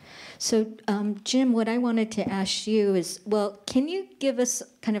 Definitely. So, Jim, what I wanted to ask you is, well, can you give us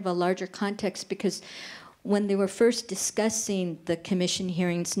kind of a larger context? Because when they were first discussing the commission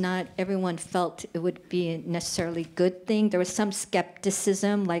hearings, not everyone felt it would be a necessarily good thing. There was some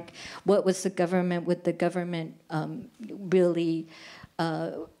skepticism, like what was the government, would the government really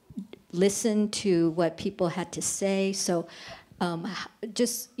listen to what people had to say? So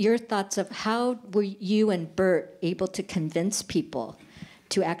just your thoughts of how were you and Bert able to convince people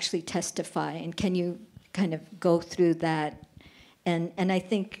to actually testify, and can you kind of go through that. And I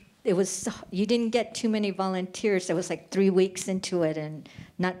think it was, you didn't get too many volunteers. It was like 3 weeks into it, and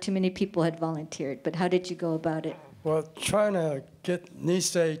not too many people had volunteered. But how did you go about it? Well, trying to get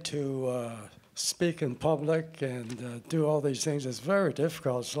Nikkei to speak in public and do all these things is very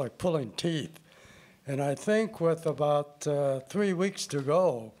difficult. It's like pulling teeth. And I think with about 3 weeks to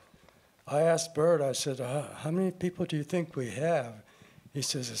go, I asked Bert, I said, how many people do you think we have? He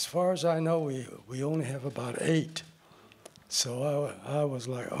says, as far as I know, we only have about 8. So I was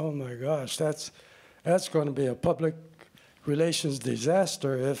like, oh my gosh, that's going to be a public relations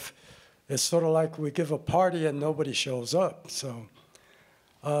disaster if it's sort of like we give a party and nobody shows up. So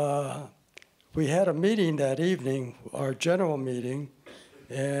we had a meeting that evening, our general meeting,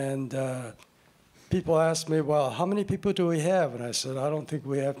 and people asked me, well, how many people do we have? And I said, I don't think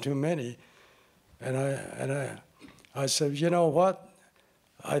we have too many. And I said, you know what?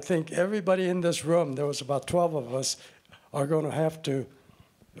 I think everybody in this room, there was about 12 of us, are going to have to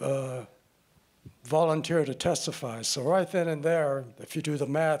volunteer to testify. So right then and there, if you do the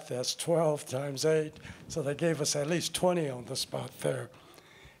math, that's 12 times 8. So they gave us at least 20 on the spot there.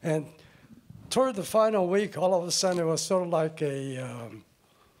 And toward the final week, all of a sudden, it was sort of like a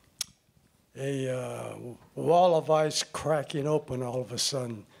wall of ice cracking open all of a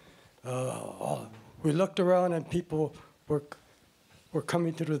sudden. We looked around and people were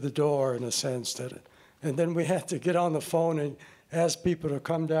coming through the door in a sense that, and then we had to get on the phone and ask people to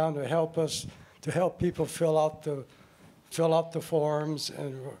come down to help us, to help people fill out the forms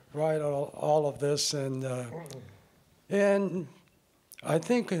and write all of this. And I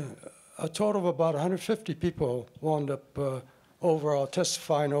think a total of about 150 people wound up overall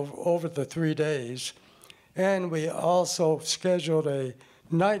testifying over the 3 days. And we also scheduled a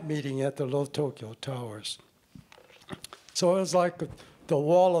night meeting at the Low Tokyo Towers. So it was like the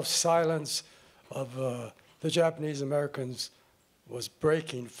wall of silence of the Japanese Americans was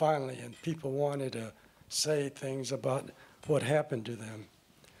breaking finally, and people wanted to say things about what happened to them.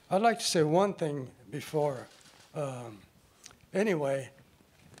 I'd like to say one thing before. Anyway,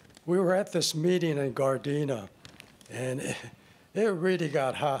 we were at this meeting in Gardena, and it really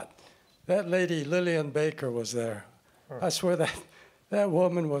got hot. That lady, Lillian Baker, was there. I swear that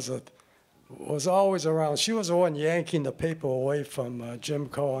woman was always around. She was the one yanking the paper away from Jim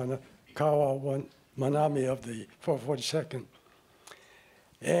Kawa Manami of the 442nd.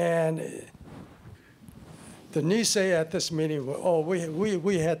 And the Nikkei at this meeting,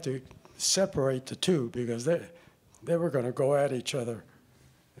 we had to separate the two because they were going to go at each other.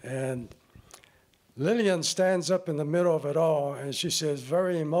 And Lillian stands up in the middle of it all, and she says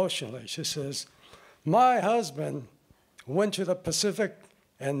very emotionally, she says, my husband went to the Pacific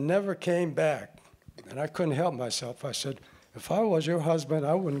and never came back. And I couldn't help myself. I said, if I was your husband,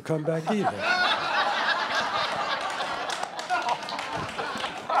 I wouldn't come back either.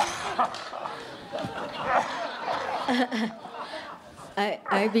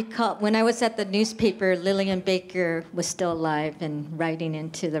 I recall when I was at the newspaper, Lillian Baker was still alive and writing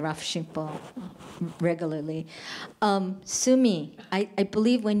into the Rafshimpo regularly. Sumi, I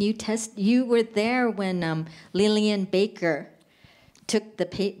believe when you were there when Lillian Baker took the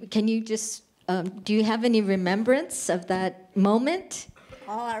paper. Can you just, do you have any remembrance of that moment?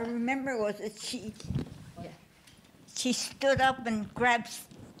 All I remember was that she stood up and grabbed,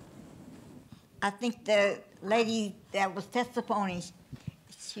 I think the lady that was testifying,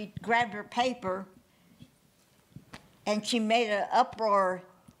 she grabbed her paper and she made an uproar,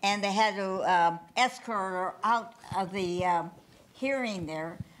 and they had to escort her out of the hearing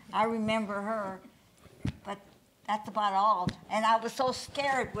there. I remember her, but that's about all. And I was so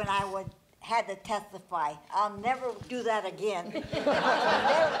scared when I had to testify. I'll never do that again. I'll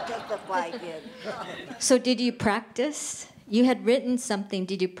never testify again. So did you practice? You had written something.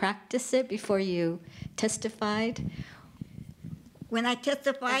 Did you practice it before you testified? When I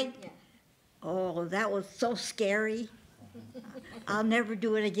testified, oh, that was so scary. I'll never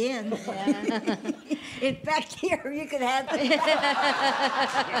do it again. In fact, here, you could have it.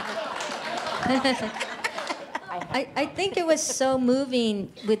 I think it was so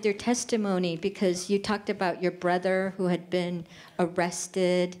moving with your testimony because you talked about your brother who had been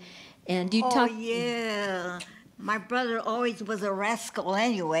arrested, and you talked. Oh, yeah. My brother always was a rascal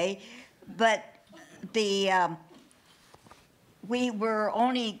anyway, but we were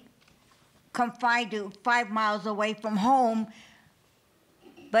only confined to 5 miles away from home,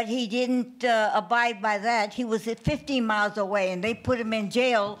 but he didn't abide by that. He was at 15 miles away, and they put him in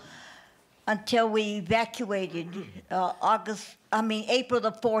jail until we evacuated. April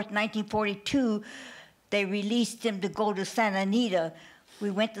the 4th, 1942, they released him to go to Santa Anita.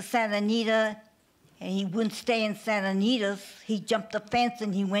 We went to Santa Anita. and he wouldn't stay in Santa Anita's. He jumped the fence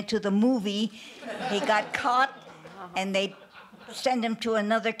and he went to the movie. He got caught, and they sent him to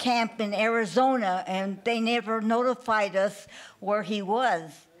another camp in Arizona, and they never notified us where he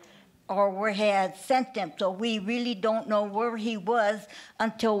was or where he had sent him. So we really don't know where he was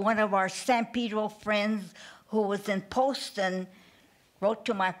until one of our San Pedro friends who was in Poston wrote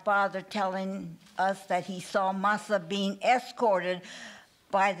to my father telling us that he saw Massa being escorted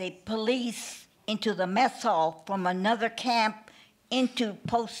by the police into the mess hall from another camp into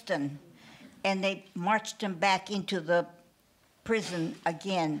Poston, and they marched him back into the prison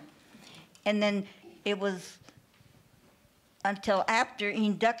again. And then it was until after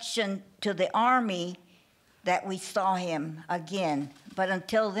induction to the Army that we saw him again. But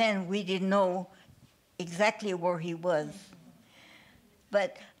until then, we didn't know exactly where he was.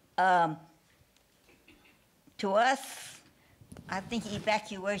 But to us, I think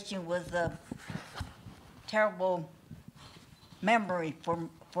evacuation was a terrible memory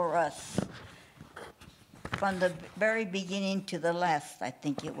for us. From the very beginning to the last, I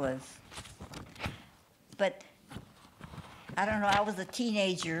think it was. But I don't know, I was a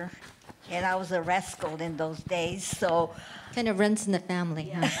teenager and I was a rascal in those days, so. Kind of runs in the family,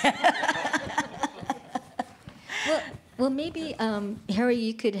 huh? Well, maybe, Harry,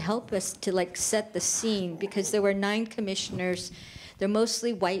 you could help us to like set the scene, because there were 9 commissioners. They're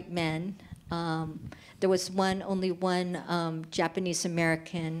mostly white men. There was only one Japanese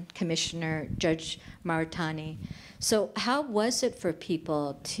American commissioner, Judge Maritani. So how was it for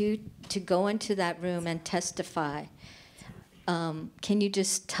people to go into that room and testify? Can you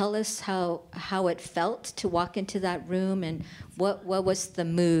just tell us how it felt to walk into that room, and what was the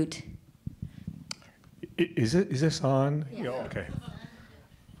mood? Is this on? Yeah. Yeah, okay.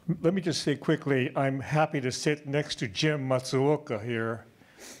 Let me just say quickly, I'm happy to sit next to Jim Matsuoka here.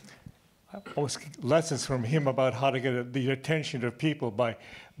 I was lessons from him about how to get the attention of people by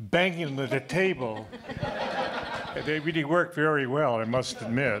banging on the table. They really worked very well, I must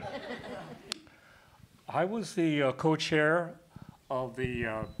admit. I was the co-chair of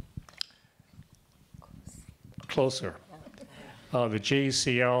the the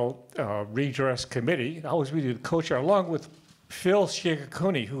JCL Redress Committee. I was really the co-chair, along with Phil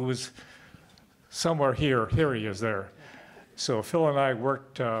Shigakuni, who was somewhere here. Here he is there. So Phil and I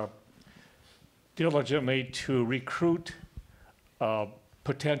worked diligently to recruit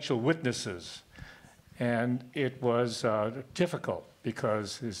potential witnesses. And it was difficult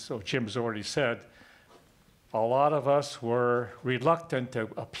because, as Jim's already said, a lot of us were reluctant to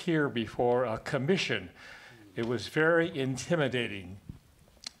appear before a commission. It was very intimidating.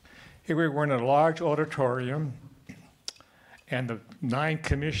 Here we were in a large auditorium, and the 9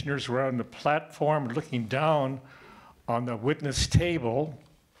 commissioners were on the platform looking down on the witness table,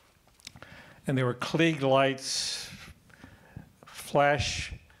 and there were Klieg lights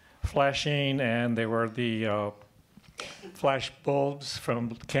flashing, and there were the flash bulbs from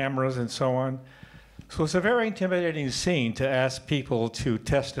cameras and so on. So it's a very intimidating scene to ask people to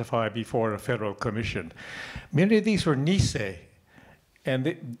testify before a federal commission. Many of these were Nisei, and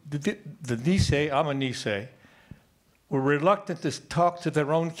the Nisei, I'm a Nisei, were reluctant to talk to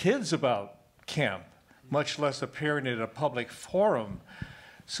their own kids about camp, much less appearing at a public forum.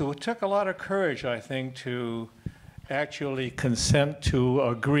 So it took a lot of courage, I think, to actually consent to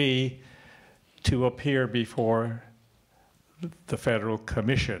agree to appear before the federal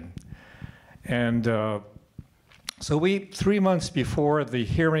commission. And so 3 months before the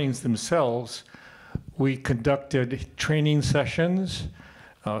hearings themselves, we conducted training sessions.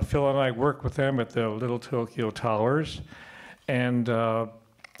 Phil and I worked with them at the Little Tokyo Towers, and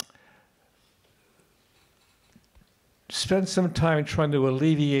spent some time trying to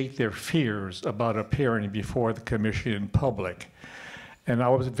alleviate their fears about appearing before the commission in public. And I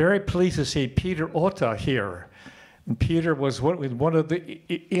was very pleased to see Peter Ota here. And Peter was one of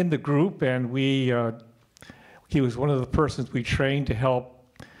in the group, and he was one of the persons we trained to help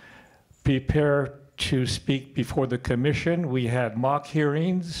prepare to speak before the commission. We had mock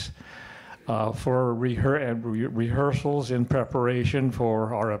hearings for rehearsals in preparation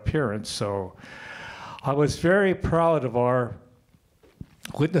for our appearance. So I was very proud of our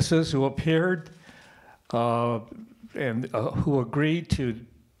witnesses who appeared and who agreed to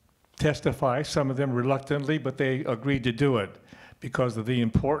testify, some of them reluctantly, but they agreed to do it because of the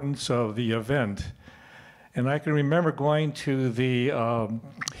importance of the event. And I can remember going to the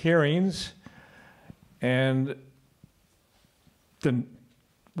hearings, and the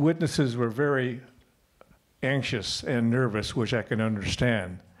witnesses were very anxious and nervous, which I can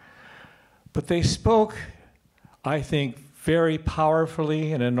understand. But they spoke, I think, very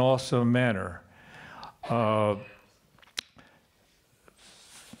powerfully in an awesome manner. Their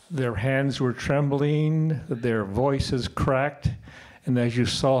hands were trembling, their voices cracked, and as you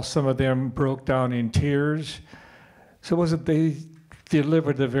saw, some of them broke down in tears. So they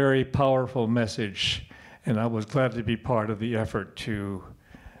delivered a very powerful message, and I was glad to be part of the effort to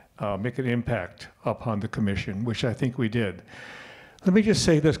make an impact upon the commission, which I think we did. Let me just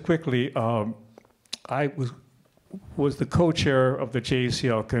say this quickly. I was the co-chair of the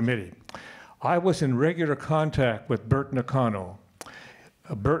JCL committee. I was in regular contact with Bert Nakano.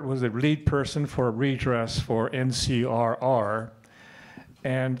 Bert was the lead person for redress for NCRR,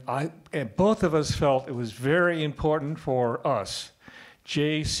 and both of us felt it was very important for us,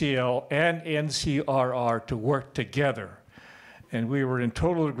 JCL and NCRR, to work together. And we were in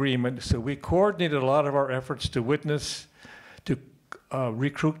total agreement, so we coordinated a lot of our efforts to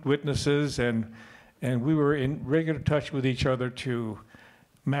recruit witnesses, and we were in regular touch with each other to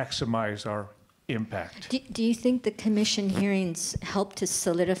maximize our impact. Do you think the commission hearings helped to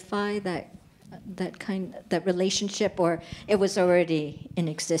solidify that relationship, or it was already in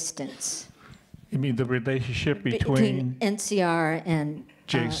existence? You mean the relationship between NCR and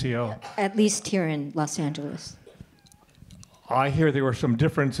JCL? At least here in Los Angeles. I hear there were some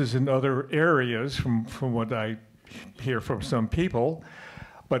differences in other areas from what I hear from some people,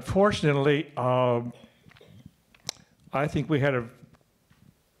 but fortunately, I think we had a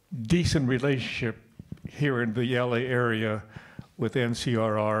decent relationship here in the LA area with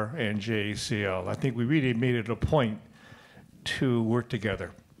NCRR and JCL. I think we really made it a point to work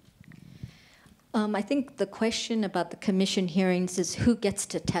together. I think the question about the commission hearings is who gets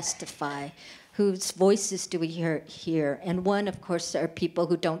to testify, whose voices do we hear? And one, of course, are people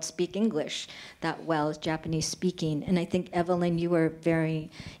who don't speak English that well, Japanese speaking. And I think, Evelyn, you were very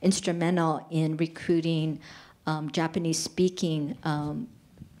instrumental in recruiting Japanese speaking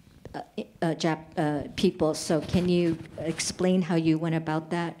people. So can you explain how you went about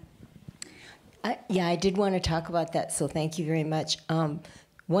that? Yeah, I did want to talk about that, so thank you very much.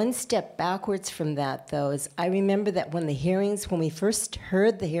 One step backwards from that, though, is I remember that when we first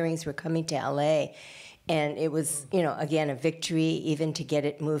heard the hearings were coming to LA, and it was, again, a victory even to get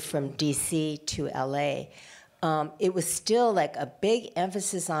it moved from DC to LA, it was still like a big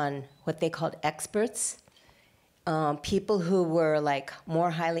emphasis on what they called experts, people who were like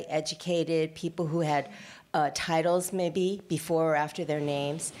more highly educated, people who had titles maybe before or after their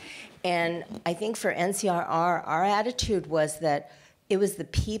names. And I think for NCRR, our attitude was that it was the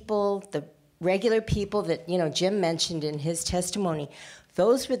people, the regular people that Jim mentioned in his testimony.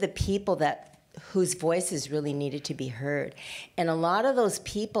 Those were the people whose voices really needed to be heard. And a lot of those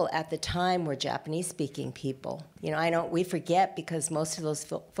people at the time were Japanese-speaking people. We forget because most of those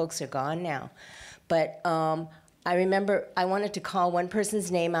folks are gone now. But I remember I wanted to call one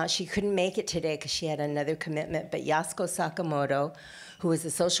person's name out. She couldn't make it today because she had another commitment. But Yasuko Sakamoto, who was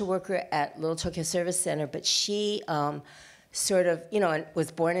a social worker at Little Tokyo Service Center, but she was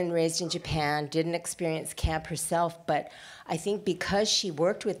born and raised in Japan, didn't experience camp herself, but I think because she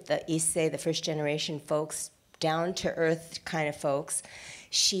worked with the Issei, the first generation folks, down to earth kind of folks,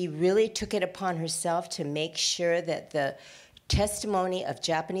 she really took it upon herself to make sure that the testimony of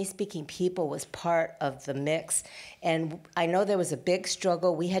Japanese-speaking people was part of the mix. And I know there was a big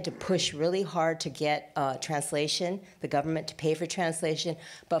struggle. We had to push really hard to get translation, the government to pay for translation,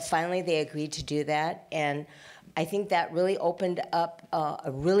 but finally they agreed to do that. And I think that really opened up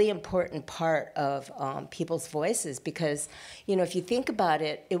a really important part of people's voices because, if you think about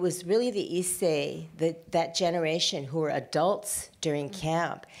it, it was really the Issei, that generation who were adults during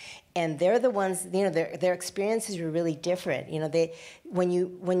camp. And they're the ones, their experiences were really different. When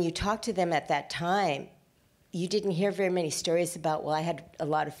you talk to them at that time, you didn't hear very many stories about, well, I had a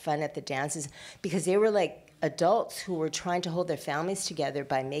lot of fun at the dances, because they were like adults who were trying to hold their families together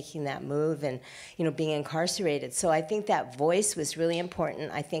by making that move and, being incarcerated. So I think that voice was really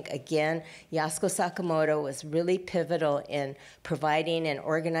important. I think, again, Yasuko Sakamoto was really pivotal in providing and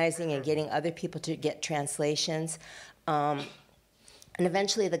organizing and getting other people to get translations. And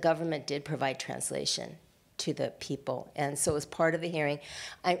eventually the government did provide translation to the people, and so it was part of the hearing.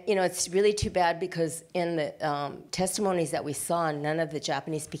 It's really too bad because in the testimonies that we saw, none of the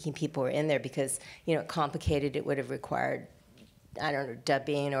Japanese-speaking people were in there because, complicated, it would have required,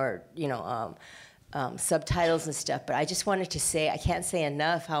 dubbing or, subtitles and stuff. But I just wanted to say, I can't say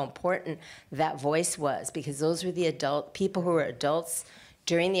enough how important that voice was, because those were the people who were adults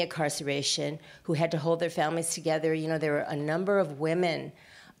during the incarceration, who had to hold their families together. There were a number of women,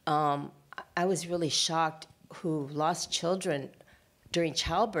 I was really shocked, who lost children during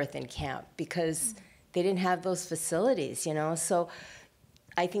childbirth in camp because they didn't have those facilities, So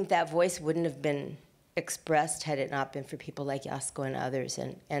I think that voice wouldn't have been expressed had it not been for people like Yasko and others,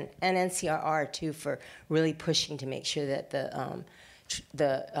 and NCRR too, for really pushing to make sure that the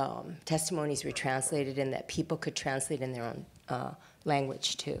testimonies were translated and that people could translate in their own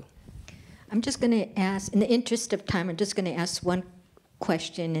language too. I'm just going to ask, in the interest of time, I'm just going to ask one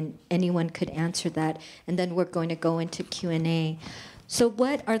question, and anyone could answer that, and then we're going to go into Q&A. So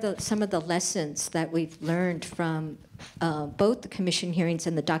what are some of the lessons that we've learned from both the commission hearings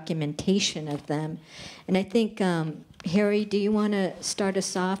and the documentation of them? And I think, Harry, do you want to start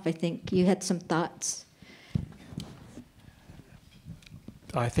us off? I think you had some thoughts.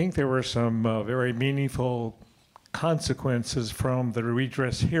 I think there were some very meaningful consequences from the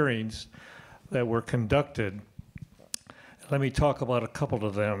redress hearings that were conducted. Let me talk about a couple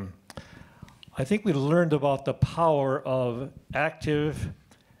of them. I think we learned about the power of active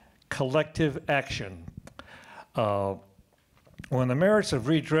collective action. When the merits of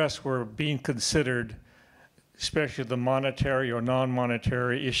redress were being considered, especially the monetary or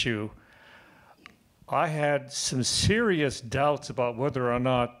non-monetary issue, I had some serious doubts about whether or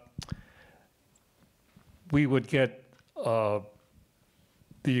not we would get the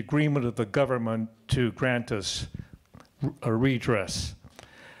agreement of the government to grant us a redress.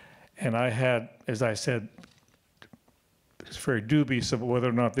 And I had, as I said, was very dubious of whether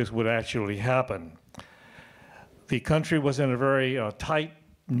or not this would actually happen. The country was in a very tight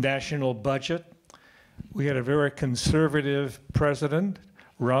national budget. We had a very conservative president,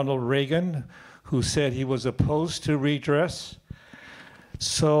 Ronald Reagan, who said he was opposed to redress.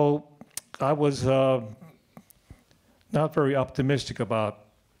 So I was not very optimistic about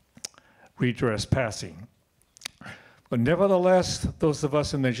redress passing. But nevertheless, those of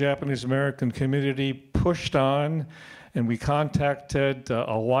us in the Japanese American community pushed on, and we contacted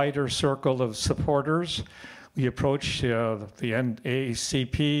a wider circle of supporters. We approached the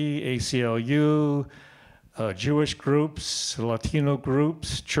NAACP, ACLU, Jewish groups, Latino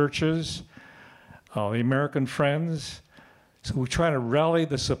groups, churches, the American Friends. So we try to rally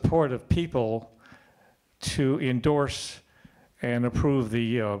the support of people to endorse and approve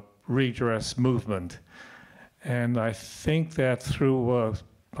the redress movement. And I think that through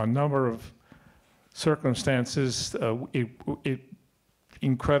a number of circumstances, it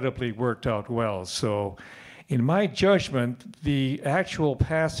incredibly worked out well. So in my judgment, the actual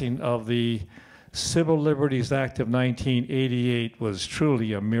passing of the Civil Liberties Act of 1988 was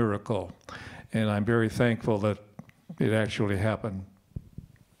truly a miracle. And I'm very thankful that it actually happened.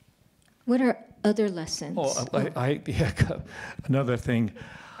 What are other lessons? Oh, another thing.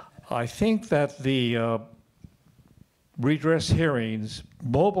 I think that the redress hearings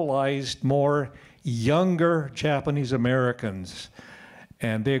mobilized more younger Japanese Americans,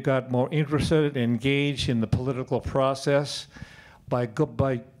 and they got more interested and engaged in the political process by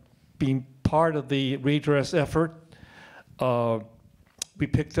being part of the redress effort. We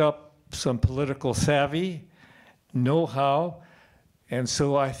picked up some political savvy, know-how, and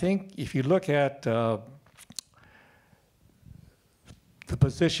so I think if you look at the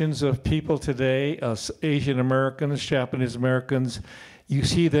positions of people today, Asian Americans, Japanese Americans, you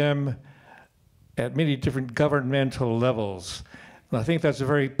see them at many different governmental levels. And I think that's a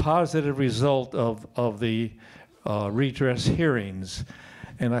very positive result of the redress hearings.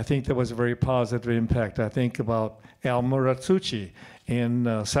 And I think that was a very positive impact. I think about Al Muratsuchi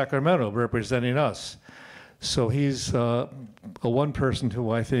in Sacramento representing us. So he's one person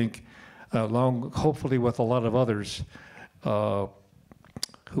who I think, hopefully with a lot of others,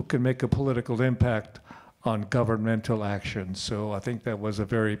 who can make a political impact on governmental action. So I think that was a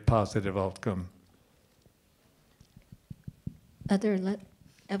very positive outcome.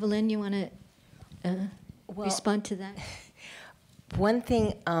 Evelyn, you want to respond to that? One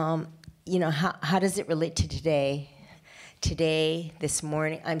thing, you know, how does it relate to today? Today, this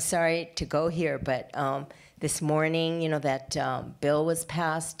morning, I'm sorry to go here, but this morning, you know, that bill was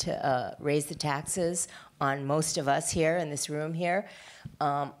passed to raise the taxes on most of us here in this room here.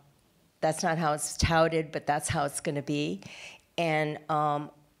 That's not how it's touted, but that's how it's going to be. And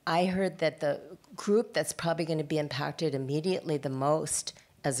I heard that the group that's probably going to be impacted immediately the most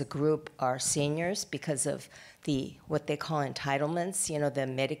as a group are seniors because of what they call entitlements, you know, the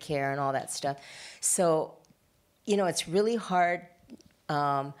Medicare and all that stuff. So, you know, it's really hard.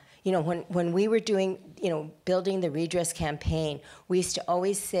 You know, when we were doing, you know, building the redress campaign, we used to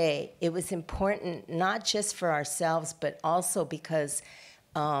always say it was important not just for ourselves, but also because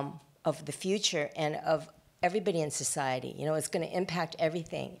of the future and of everybody in society. You know, it's going to impact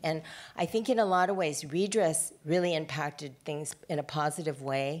everything. And I think in a lot of ways, redress really impacted things in a positive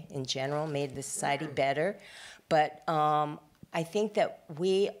way in general, made the society better. But I think that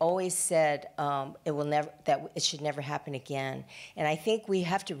we always said that it should never happen again. And I think we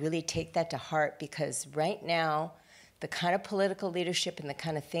have to really take that to heart, because right now, the kind of political leadership and the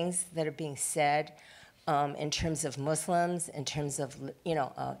kind of things that are being said in terms of Muslims, in terms of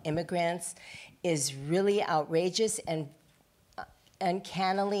immigrants, is really outrageous and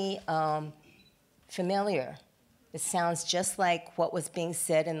uncannily familiar. It sounds just like what was being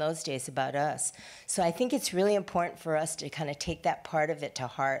said in those days about us. So I think it's really important for us to kind of take that part of it to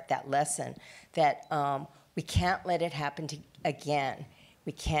heart, that lesson, that we can't let it happen again.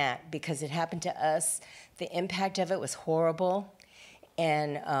 We can't, because it happened to us. The impact of it was horrible,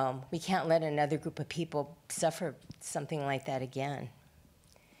 and we can't let another group of people suffer something like that again.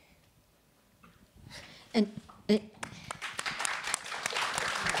 And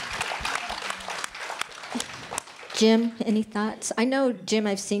Jim, any thoughts? I know, Jim,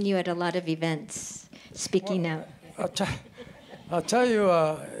 I've seen you at a lot of events speaking out. I'll tell you,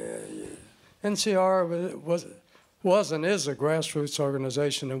 NCRR was and is a grassroots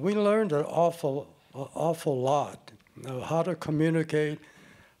organization, and we learned an awful lot. How to communicate,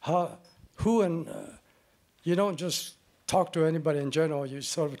 you don't just talk to anybody in general. You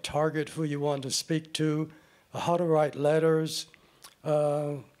sort of target who you want to speak to, how to write letters,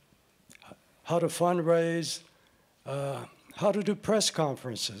 how to fundraise, how to do press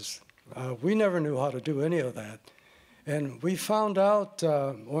conferences. We never knew how to do any of that. And we found out,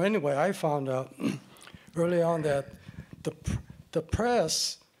 or anyway, I found out early on that the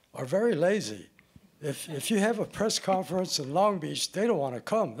press are very lazy. If you have a press conference in Long Beach, they don't want to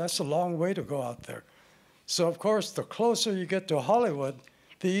come. That's a long way to go out there. So, of course, the closer you get to Hollywood,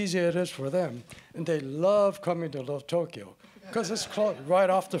 the easier it is for them. And they love coming to Little Tokyo because it's right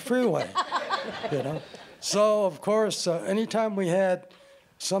off the freeway, you know. So, of course, anytime we had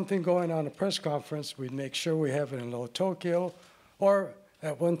something going on, a press conference, we'd make sure we have it in Little Tokyo, or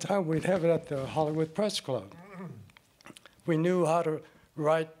at one time we'd have it at the Hollywood Press Club. We knew how to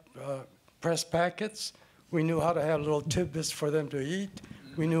write press packets. We knew how to have little tidbits for them to eat.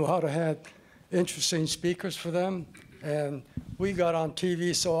 We knew how to have interesting speakers for them. And we got on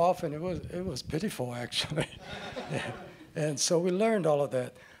TV so often, it was pitiful, actually. And so we learned all of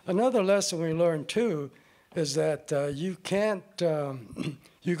that. Another lesson we learned, too, is that you can't,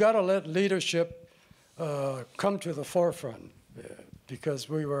 you got to let leadership come to the forefront, because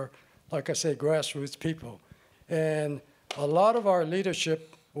we were, like I say, grassroots people. And a lot of our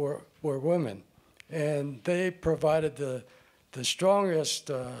leadership were women, and they provided the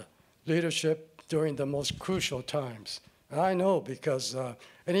strongest leadership during the most crucial times. And I know, because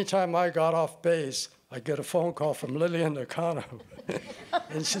anytime I got off base, I get a phone call from Lillian Nakano,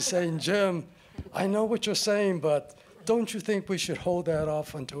 and she's saying, Jim, I know what you're saying, but don't you think we should hold that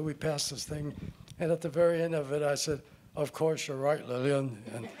off until we pass this thing? And at the very end of it, I said, of course, you're right, Lillian.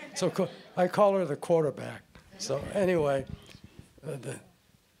 And so I call her the quarterback. So anyway,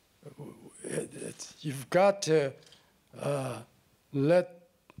 you've got to let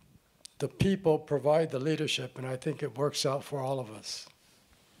the people provide the leadership, and I think it works out for all of us.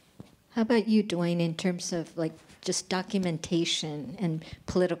 How about you, Dwayne, in terms of like just documentation and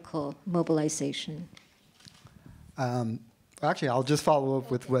political mobilization? Actually, I'll just follow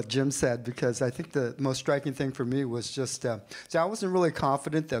up with what Jim said, because I think the most striking thing for me was just, so I wasn't really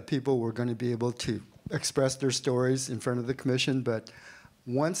confident that people were going to be able to express their stories in front of the commission, but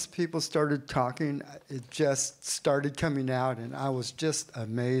once people started talking, it just started coming out, and I was just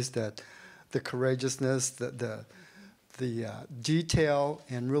amazed at the courageousness, the detail,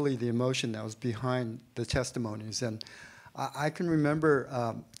 and really the emotion that was behind the testimonies. And I can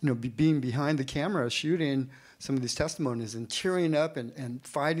remember being behind the camera shooting some of these testimonies and tearing up and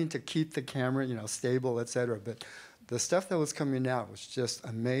fighting to keep the camera stable, et cetera. But the stuff that was coming out was just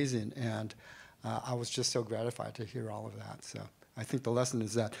amazing, and I was just so gratified to hear all of that. So I think the lesson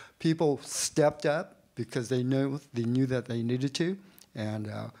is that people stepped up because they knew that they needed to,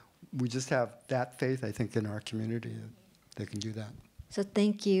 and we just have that faith, I think, in our community that they can do that. So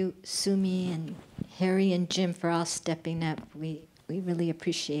thank you, Sumi and Harry and Jim, for all stepping up. We really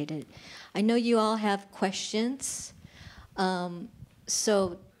appreciate it. I know you all have questions.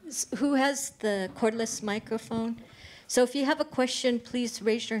 So who has the cordless microphone? So if you have a question, please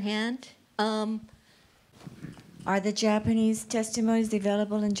raise your hand. Are the Japanese testimonies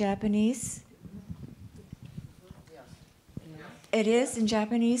available in Japanese? Yes. It is in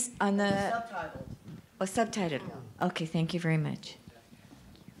Japanese on the... Subtitled. Oh, subtitled. Okay, thank you very much.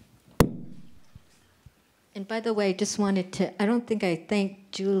 And by the way, just wanted to, I don't think I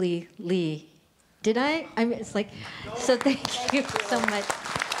thanked Julie Lee. Did I? I mean, it's like, so thank you so much.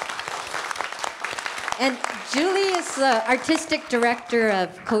 And Julie is the artistic director of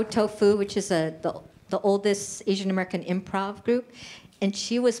Kotofu, which is the oldest Asian American improv group. And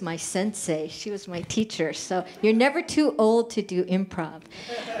she was my sensei. She was my teacher. So you're never too old to do improv.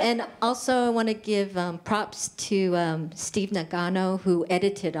 And also I want to give props to Steve Nagano, who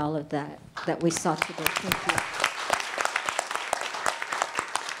edited all of that we saw today. Thank you.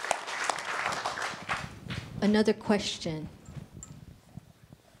 Another question.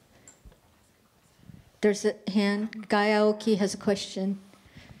 There's a hand. Guy Aoki has a question.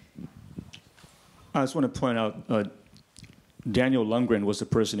 I just want to point out, Daniel Lundgren was the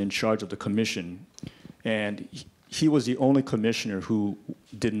person in charge of the commission, and he was the only commissioner who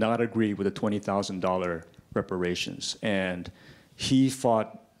did not agree with the $20,000 reparations. And he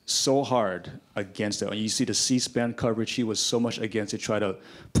fought so hard against it. You see the C-SPAN coverage, he was so much against it, tried to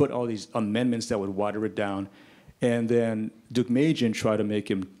put all these amendments that would water it down. And then Duke Majan tried to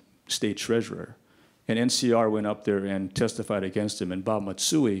make him state treasurer. And NCR went up there and testified against him. And Bob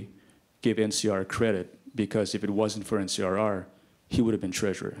Matsui gave NCR credit because if it wasn't for NCRR, he would have been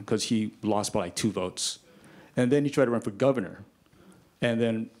treasurer because he lost by like 2 votes. And then he tried to run for governor. And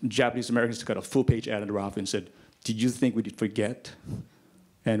then Japanese Americans took out a full-page ad in the office and said, "Did you think we'd forget?"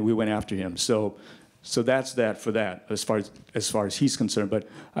 And we went after him. So that's that for that as far as he's concerned. But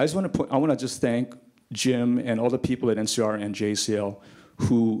I want to just thank Jim and all the people at NCR and JCL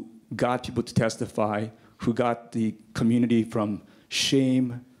who got people to testify, who got the community from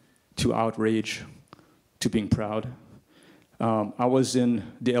shame to outrage to being proud. I was in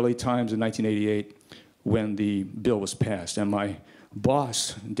the LA Times in 1988 when the bill was passed, and my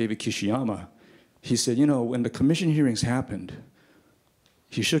boss, David Kishiyama, he said, you know, when the commission hearings happened,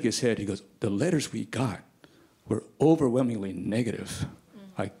 he shook his head, he goes, the letters we got were overwhelmingly negative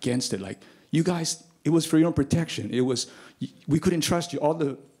against it. Like, you guys, it was for your own protection. It was, we couldn't trust you, all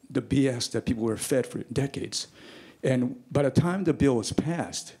the BS that people were fed for decades. And by the time the bill was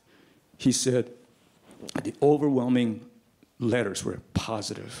passed, he said the overwhelming letters were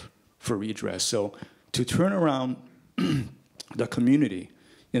positive for redress. So to turn around the community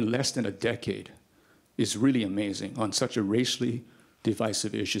in less than a decade is really amazing on such a racially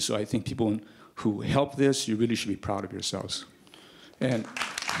divisive issue. So I think people who helped this, you really should be proud of yourselves. And,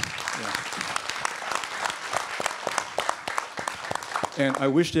 yeah. And I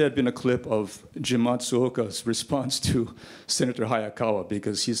wish there had been a clip of Jim Matsuoka's response to Senator Hayakawa,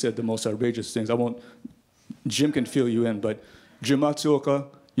 because he said the most outrageous things. Jim can fill you in, but Jim Matsuoka,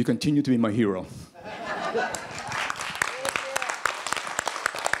 you continue to be my hero.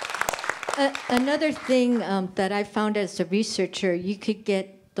 Another thing that I found as a researcher, you could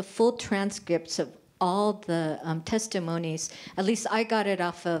get the full transcripts of all the testimonies. At least I got it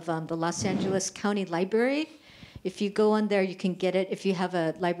off of the Los Angeles County Library. If you go on there, you can get it. If you have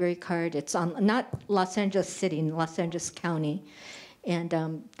a library card, it's on, not Los Angeles City, in Los Angeles County. And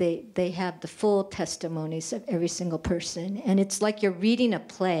they have the full testimonies of every single person. And it's like you're reading a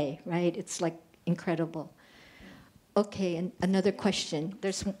play, right? It's like incredible. Okay, and another question.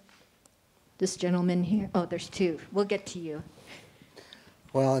 There's this gentleman here. Oh, there's 2. We'll get to you.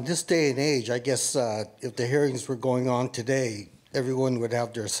 Well, in this day and age, I guess if the hearings were going on today, everyone would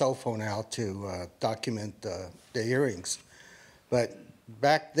have their cell phone out to document the hearings. But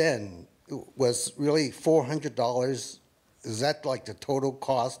back then, it was really $400. Is that like the total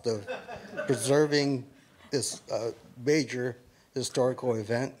cost of preserving this major historical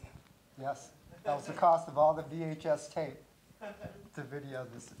event? Yes, that was the cost of all the VHS tape to video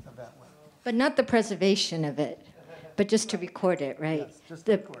this event with. But not the preservation of it, but just to record it, right? Yes, just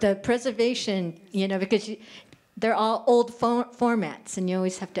the preservation, you know, because they're all old formats, and you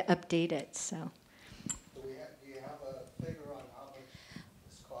always have to update it. So. Do you have a figure on how much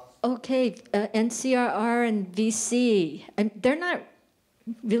this costs? Okay, NCRR and VC, they're not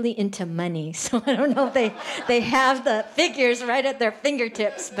really into money, so I don't know if they have the figures right at their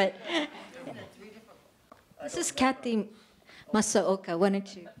fingertips. But this is Kathy Masaoka. Why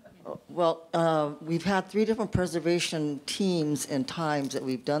don't you? Well, we've had 3 different preservation teams and times that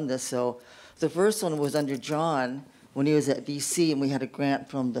we've done this. So the first one was under John when he was at BC, and we had a grant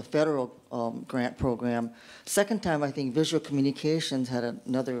from the federal grant program. Second time, I think Visual Communications had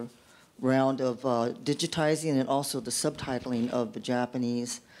another round of digitizing and also the subtitling of the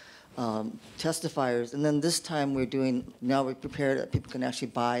Japanese testifiers. And then this time we're doing, now we're prepared that people can actually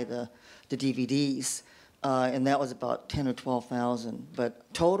buy the DVDs. And that was about 10 or 12,000.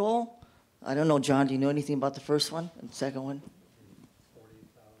 But total, I don't know, John, do you know anything about the first one and the second one?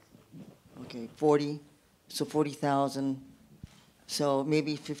 40,000. Okay, 40, so 40,000. So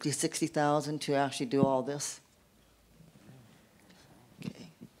maybe 50, 60,000 to actually do all this. Okay.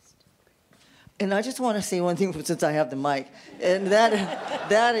 And I just want to say one thing since I have the mic, and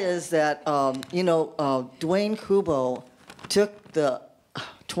that is that Dwayne Kubo took the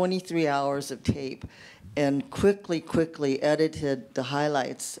 23 hours of tape and quickly edited the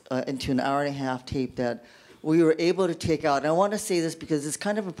highlights into an hour-and-a-half tape that we were able to take out. And I want to say this because it's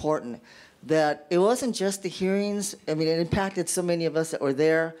kind of important, that it wasn't just the hearings. I mean, it impacted so many of us that were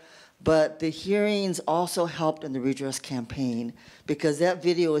there, but the hearings also helped in the redress campaign, because that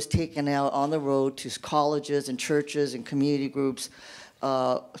video was taken out on the road to colleges and churches and community groups,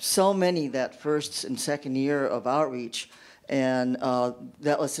 so many that first and second year of outreach. And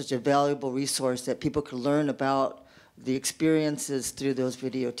that was such a valuable resource that people could learn about the experiences through those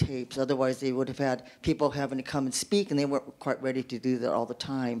videotapes. Otherwise, they would have had people having to come and speak, and they weren't quite ready to do that all the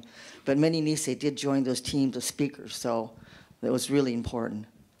time. But many Nisei did join those teams of speakers, so that was really important.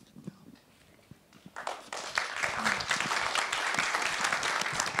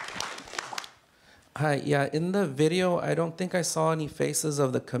 Hi, yeah, in the video, I don't think I saw any faces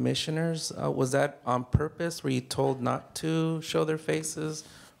of the commissioners. Was that on purpose? Were you told not to show their faces,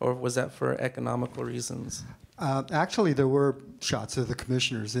 or was that for economical reasons? Actually, there were shots of the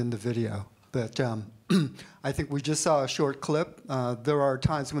commissioners in the video, but I think we just saw a short clip. There are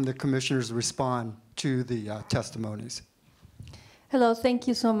times when the commissioners respond to the testimonies. Hello, thank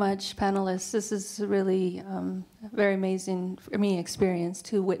you so much, panelists. This is really a very amazing for me experience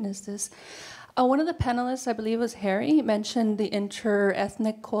to witness this. One of the panelists, I believe it was Harry, mentioned the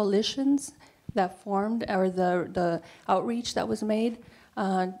inter-ethnic coalitions that formed, or the outreach that was made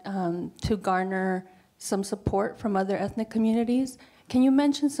to garner some support from other ethnic communities. Can you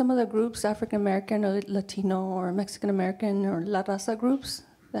mention some of the groups, African American or Latino or Mexican American or La Raza groups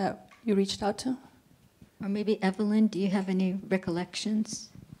that you reached out to? Or maybe Evelyn, do you have any recollections?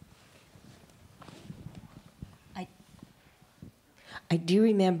 I do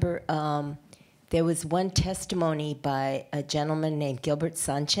remember there was one testimony by a gentleman named Gilbert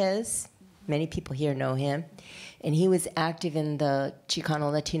Sanchez. Many people here know him. And he was active in the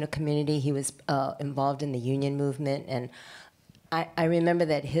Chicano Latino community. He was involved in the union movement. And I remember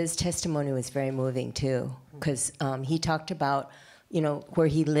that his testimony was very moving, too, because he talked about, where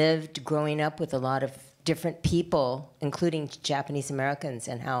he lived growing up with a lot of different people, including Japanese Americans,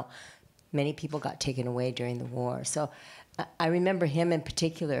 and how many people got taken away during the war. So I remember him in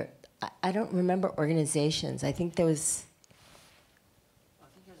particular. I don't remember organizations. I think there was...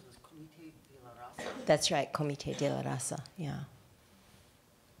 That's right, Comité de la Raza, yeah.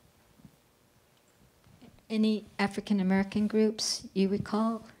 Any African American groups you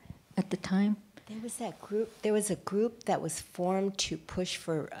recall at the time? There was that group. There was a group that was formed to push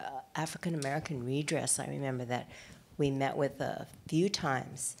for African American redress. I remember that we met with a few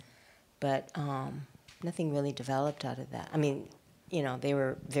times, but nothing really developed out of that. I mean, they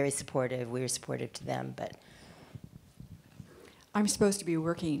were very supportive. We were supportive to them, but... I'm supposed to be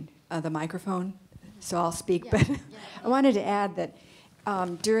working the microphone, so I'll speak, but I wanted to add that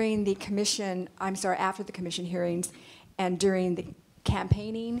during the commission, after the commission hearings and during the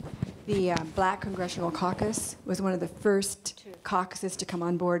campaigning, the Black Congressional Caucus was one of the first caucuses to come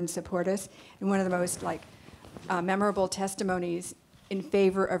on board and support us. And one of the most memorable testimonies in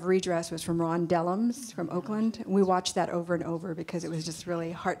favor of redress was from Ron Dellums from Oakland. And we watched that over and over because it was just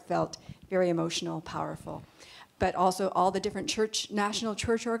really heartfelt, very emotional, powerful. But also all the different national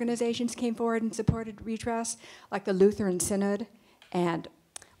church organizations came forward and supported redress, like the Lutheran Synod, and,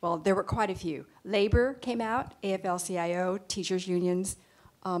 well, there were quite a few. Labor came out, AFL-CIO, teachers' unions,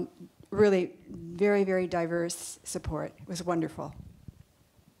 really very, very diverse support. It was wonderful.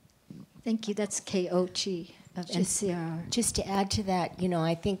 Thank you. That's K.O.G. of NCRR. Just to add to that,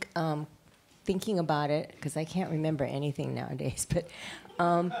 I think, thinking about it, because I can't remember anything nowadays, but...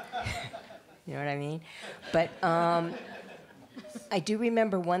 You know what I mean? But I do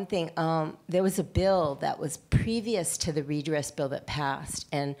remember one thing. There was a bill that was previous to the redress bill that passed,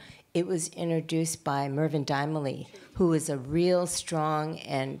 and it was introduced by Mervyn Dimely, who was a real strong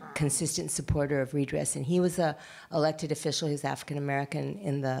and consistent supporter of redress. And he was an elected official. He was African American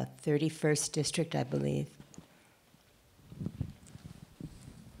in the 31st District, I believe.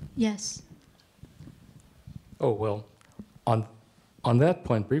 Yes. Oh, well, on that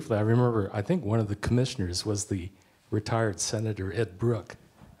point, briefly, I remember, I think one of the commissioners was the retired Senator Ed Brooke,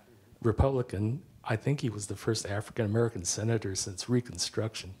 Republican. I think he was the first African-American senator since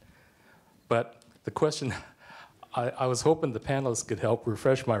Reconstruction. But the question, I was hoping the panelists could help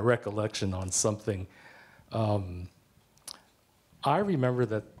refresh my recollection on something. I remember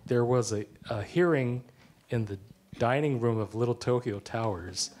that there was a hearing in the dining room of Little Tokyo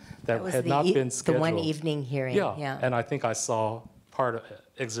Towers that had not been scheduled. The one evening hearing, yeah. And I think I saw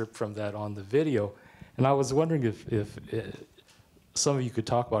excerpt from that on the video. And I was wondering if some of you could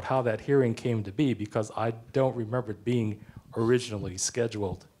talk about how that hearing came to be, because I don't remember it being originally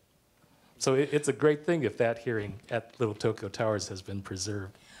scheduled. So it's a great thing if that hearing at Little Tokyo Towers has been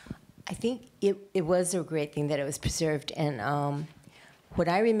preserved. I think it was a great thing that it was preserved. And what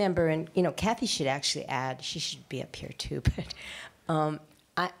I remember, and Kathy should actually add, she should be up here too, but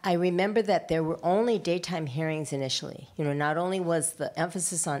I remember that there were only daytime hearings initially. Not only was the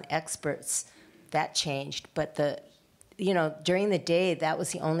emphasis on experts, that changed, but during the day, that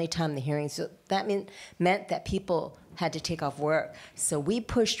was the only time the hearings, so that meant that people had to take off work. So we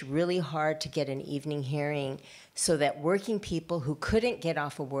pushed really hard to get an evening hearing so that working people who couldn't get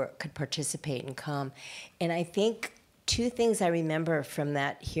off of work could participate and come. And I think two things I remember from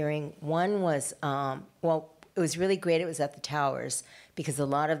that hearing. One was, it was really great it was at the Towers, because a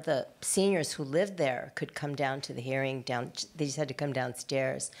lot of the seniors who lived there could come down to the hearing, they just had to come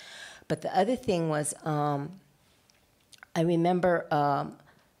downstairs. But the other thing was, I remember,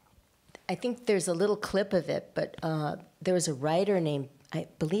 I think there's a little clip of it, but there was a writer named, I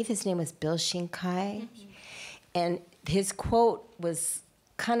believe his name was Bill Shinkai, and his quote was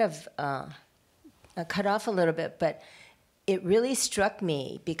kind of cut off a little bit, but it really struck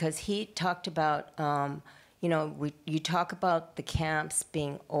me because he talked about, you talk about the camps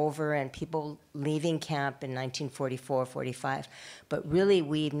being over and people leaving camp in 1944, 45, but really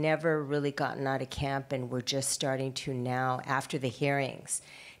we've never really gotten out of camp, and we're just starting to now after the hearings,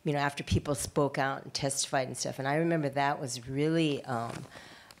 after people spoke out and testified and stuff. And I remember that was really,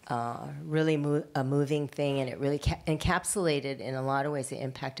 really a moving thing, and it really encapsulated in a lot of ways the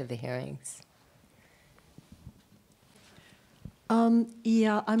impact of the hearings.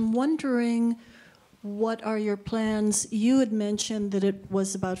 Yeah, I'm wondering, what are your plans? You had mentioned that it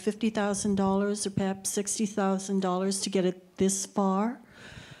was about $50,000 or perhaps $60,000 to get it this far.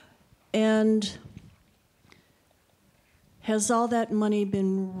 And has all that money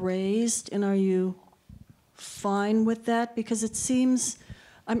been raised, and are you fine with that? Because it seems,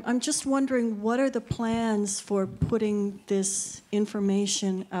 I'm just wondering, what are the plans for putting this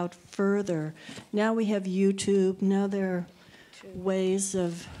information out further? Now we have YouTube, now there are ways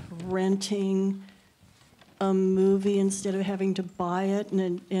of renting a movie instead of having to buy it,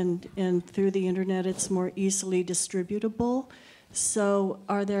 and through the internet it's more easily distributable. So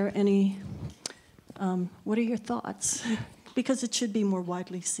are there any, what are your thoughts? Because it should be more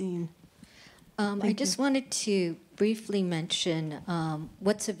widely seen. I just wanted to briefly mention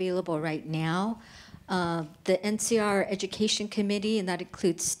what's available right now. The NCRR Education Committee, and that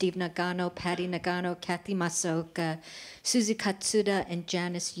includes Steve Nagano, Patty Nagano, Kathy Masaoka, Suzy Katsuda, and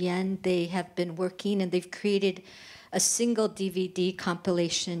Janice Yen. They have been working, and they've created a single DVD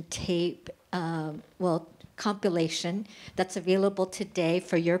compilation tape, compilation that's available today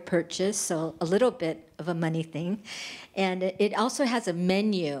for your purchase, so a little bit of a money thing. And it also has a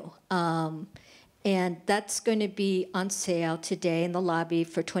menu, and that's going to be on sale today in the lobby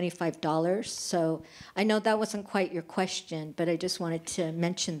for $25. So I know that wasn't quite your question, but I just wanted to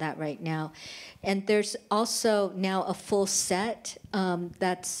mention that right now. And there's also now a full set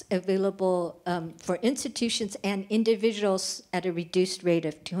that's available for institutions and individuals at a reduced rate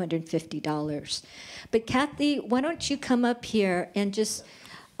of $250. But Kathy, why don't you come up here and just,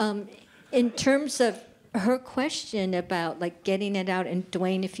 in terms of her question about like getting it out, and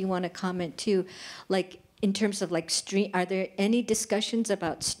Dwayne, if you want to comment too, like in terms of like are there any discussions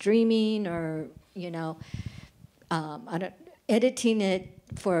about streaming or editing it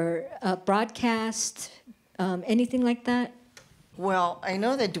for broadcast, anything like that? Well, I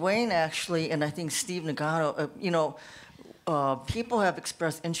know that Dwayne actually, and I think Steve Nagano, people have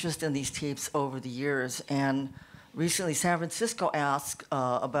expressed interest in these tapes over the years, and recently, San Francisco asked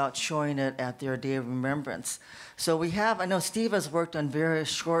about showing it at their Day of Remembrance. So we have, I know Steve has worked on various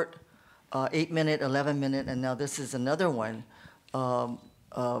short 8-minute, 11-minute, and now this is another one,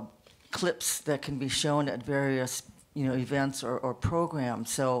 clips that can be shown at various events or programs.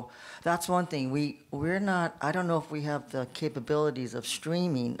 So that's one thing. We're not, I don't know if we have the capabilities of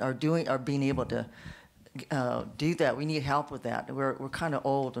streaming or being able to do that. We need help with that. We're kind of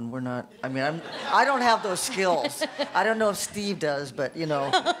old, and we're not. I mean, I don't have those skills. I don't know if Steve does, but we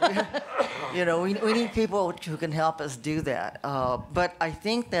need people who can help us do that. But I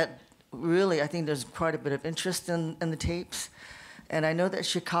think that really, I think there's quite a bit of interest in the tapes, and I know that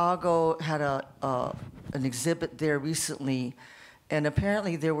Chicago had an exhibit there recently, and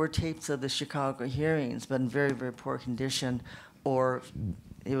apparently there were tapes of the Chicago hearings, but in very, very poor condition, or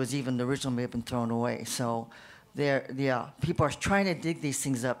it was even the original may have been thrown away. So people are trying to dig these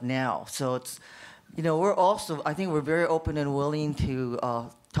things up now. So You know, I think we're very open and willing to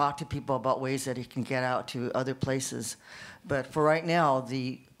talk to people about ways that it can get out to other places. But for right now,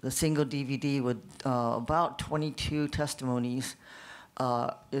 the single DVD with about 22 testimonies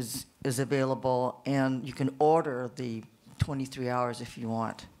is available, and you can order the 23 hours if you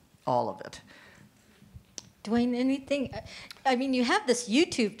want, all of it. Dwayne, anything? I mean, you have this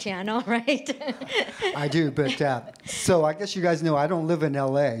YouTube channel, right? I do, but so I guess you guys know I don't live in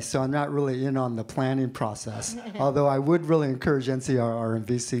LA, so I'm not really in on the planning process. Although I would really encourage NCRR and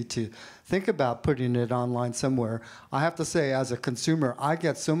VC to think about putting it online somewhere. I have to say, as a consumer, I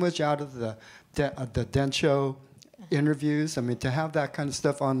get so much out of the Densho interviews. I mean, to have that kind of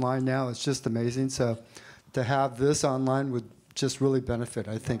stuff online now is just amazing. So to have this online would just really benefit,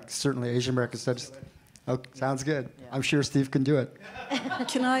 I think, certainly Asian American Studies. Oh, sounds good. Yeah. I'm sure Steve can do it.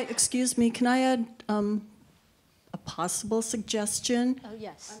 Can I add a possible suggestion? Oh,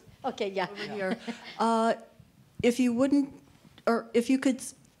 yes. Okay, yeah. Over here. If you wouldn't, or if you could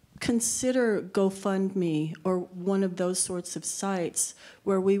consider GoFundMe or one of those sorts of sites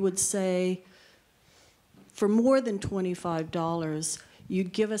where we would say, for more than $25,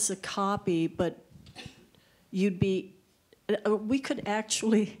 you'd give us a copy, but we could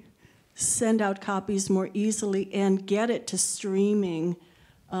actually send out copies more easily and get it to streaming,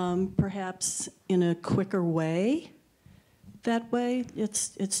 perhaps in a quicker way. That way,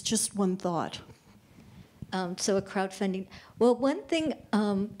 it's just one thought. So a crowdfunding. Well, one thing,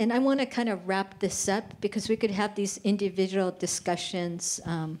 and I want to kind of wrap this up because we could have these individual discussions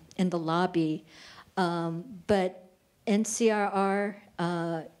in the lobby, but NCRR,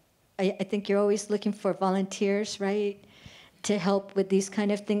 I think you're always looking for volunteers, right? To help with these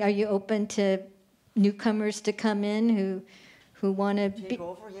kind of things. Are you open to newcomers to come in who want to be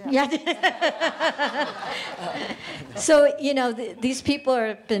over? Yeah. So these people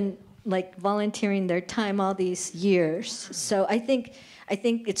have been like volunteering their time all these years. So I think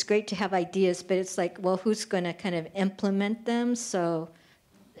it's great to have ideas, but it's like, well, who's going to kind of implement them? So,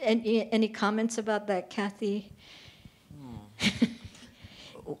 any comments about that, Kathy?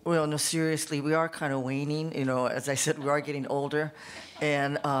 Well, no, seriously, we are kind of waning. As I said, we are getting older.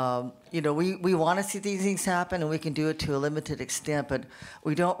 And, we want to see these things happen, and we can do it to a limited extent, but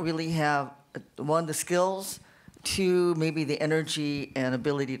we don't really have, one, the skills, two, maybe the energy and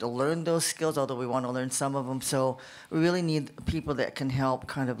ability to learn those skills, although we want to learn some of them. So we really need people that can help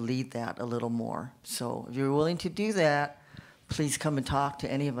kind of lead that a little more. So if you're willing to do that, please come and talk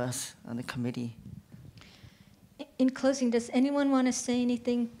to any of us on the committee. In closing, does anyone want to say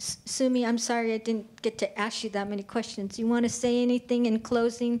anything? Sumi, I'm sorry I didn't get to ask you that many questions. You want to say anything in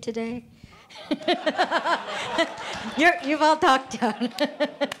closing today? You've all talked down.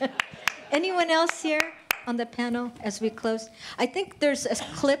 Anyone else here on the panel as we close? I think there's a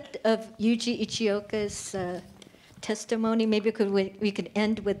clip of Yuji Ichioka's testimony. Maybe we could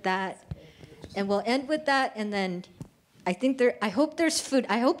end with that. And we'll end with that, and then I hope there's food.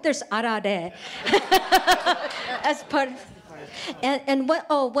 I hope there's arare as part of. And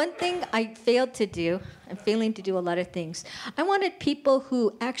one thing I failed to do. I'm failing to do a lot of things. I wanted people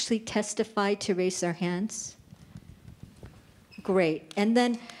who actually testified to raise their hands. Great. And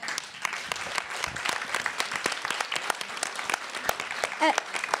then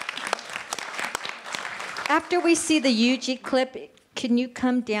after we see the Yuji clip, can you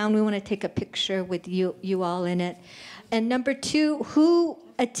come down? We want to take a picture with you all in it. And number two, who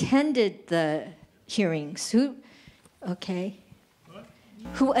attended the hearings? Okay.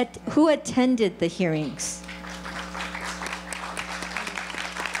 Who attended the hearings?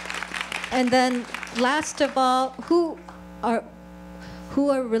 And then last of all, who are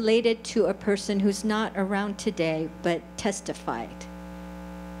related to a person who's not around today but testified?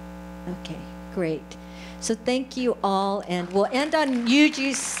 Okay, great. So thank you all, and we'll end on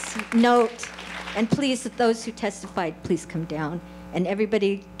Yuji's note. And please, those who testified, please come down. And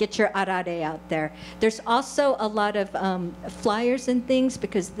everybody, get your arare out there. There's also a lot of flyers and things,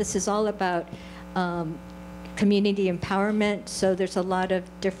 because this is all about community empowerment. So there's a lot of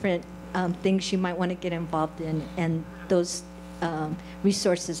different things you might want to get involved in, and those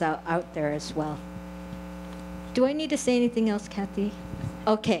resources out there as well. Do I need to say anything else, Kathy?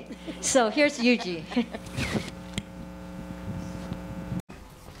 Okay, so here's Yuji.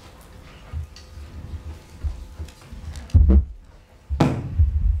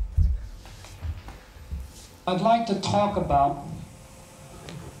 I'd like to talk about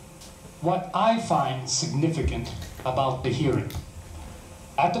what I find significant about the hearing.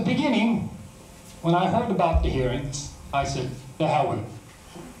 At the beginning, when I heard about the hearings, I said, the hell with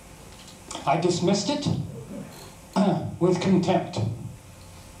it. I dismissed it with contempt.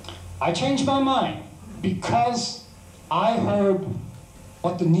 I changed my mind because I heard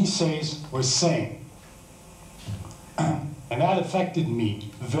what the Niseis were saying. And that affected me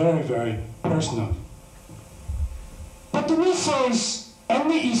very, very personally. But the Niseis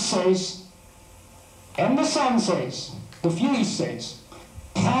and the Isseis and the Sanseis, the few Isseis,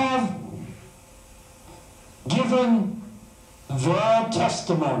 have given their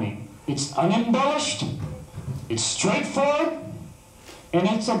testimony. It's unembellished, it's straightforward, and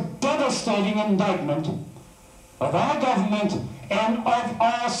it's a devastating indictment of our government and of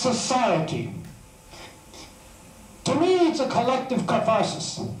our society. To me, it's a collective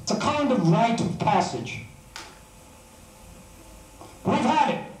catharsis. It's a kind of rite of passage. We've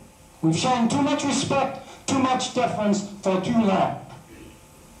had it. We've shown too much respect, too much deference for too long.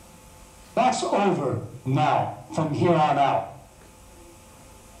 That's over now, from here on out.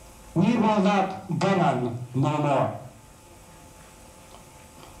 We will not ganan no more.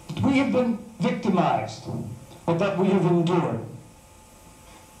 We have been victimized, but that we have endured.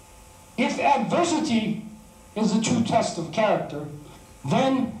 If adversity is a true test of character,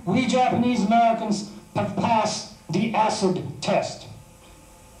 then we Japanese Americans have passed the acid test.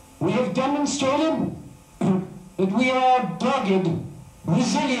 We have demonstrated that we are dogged,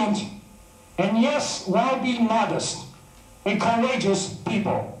 resilient, and yes, while being modest, a courageous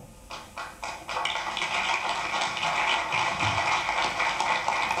people.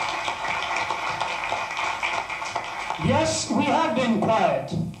 Yes, we have been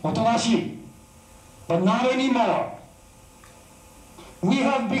quiet, otonashi, but not anymore. We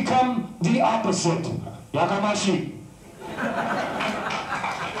have become the opposite, yakamashi.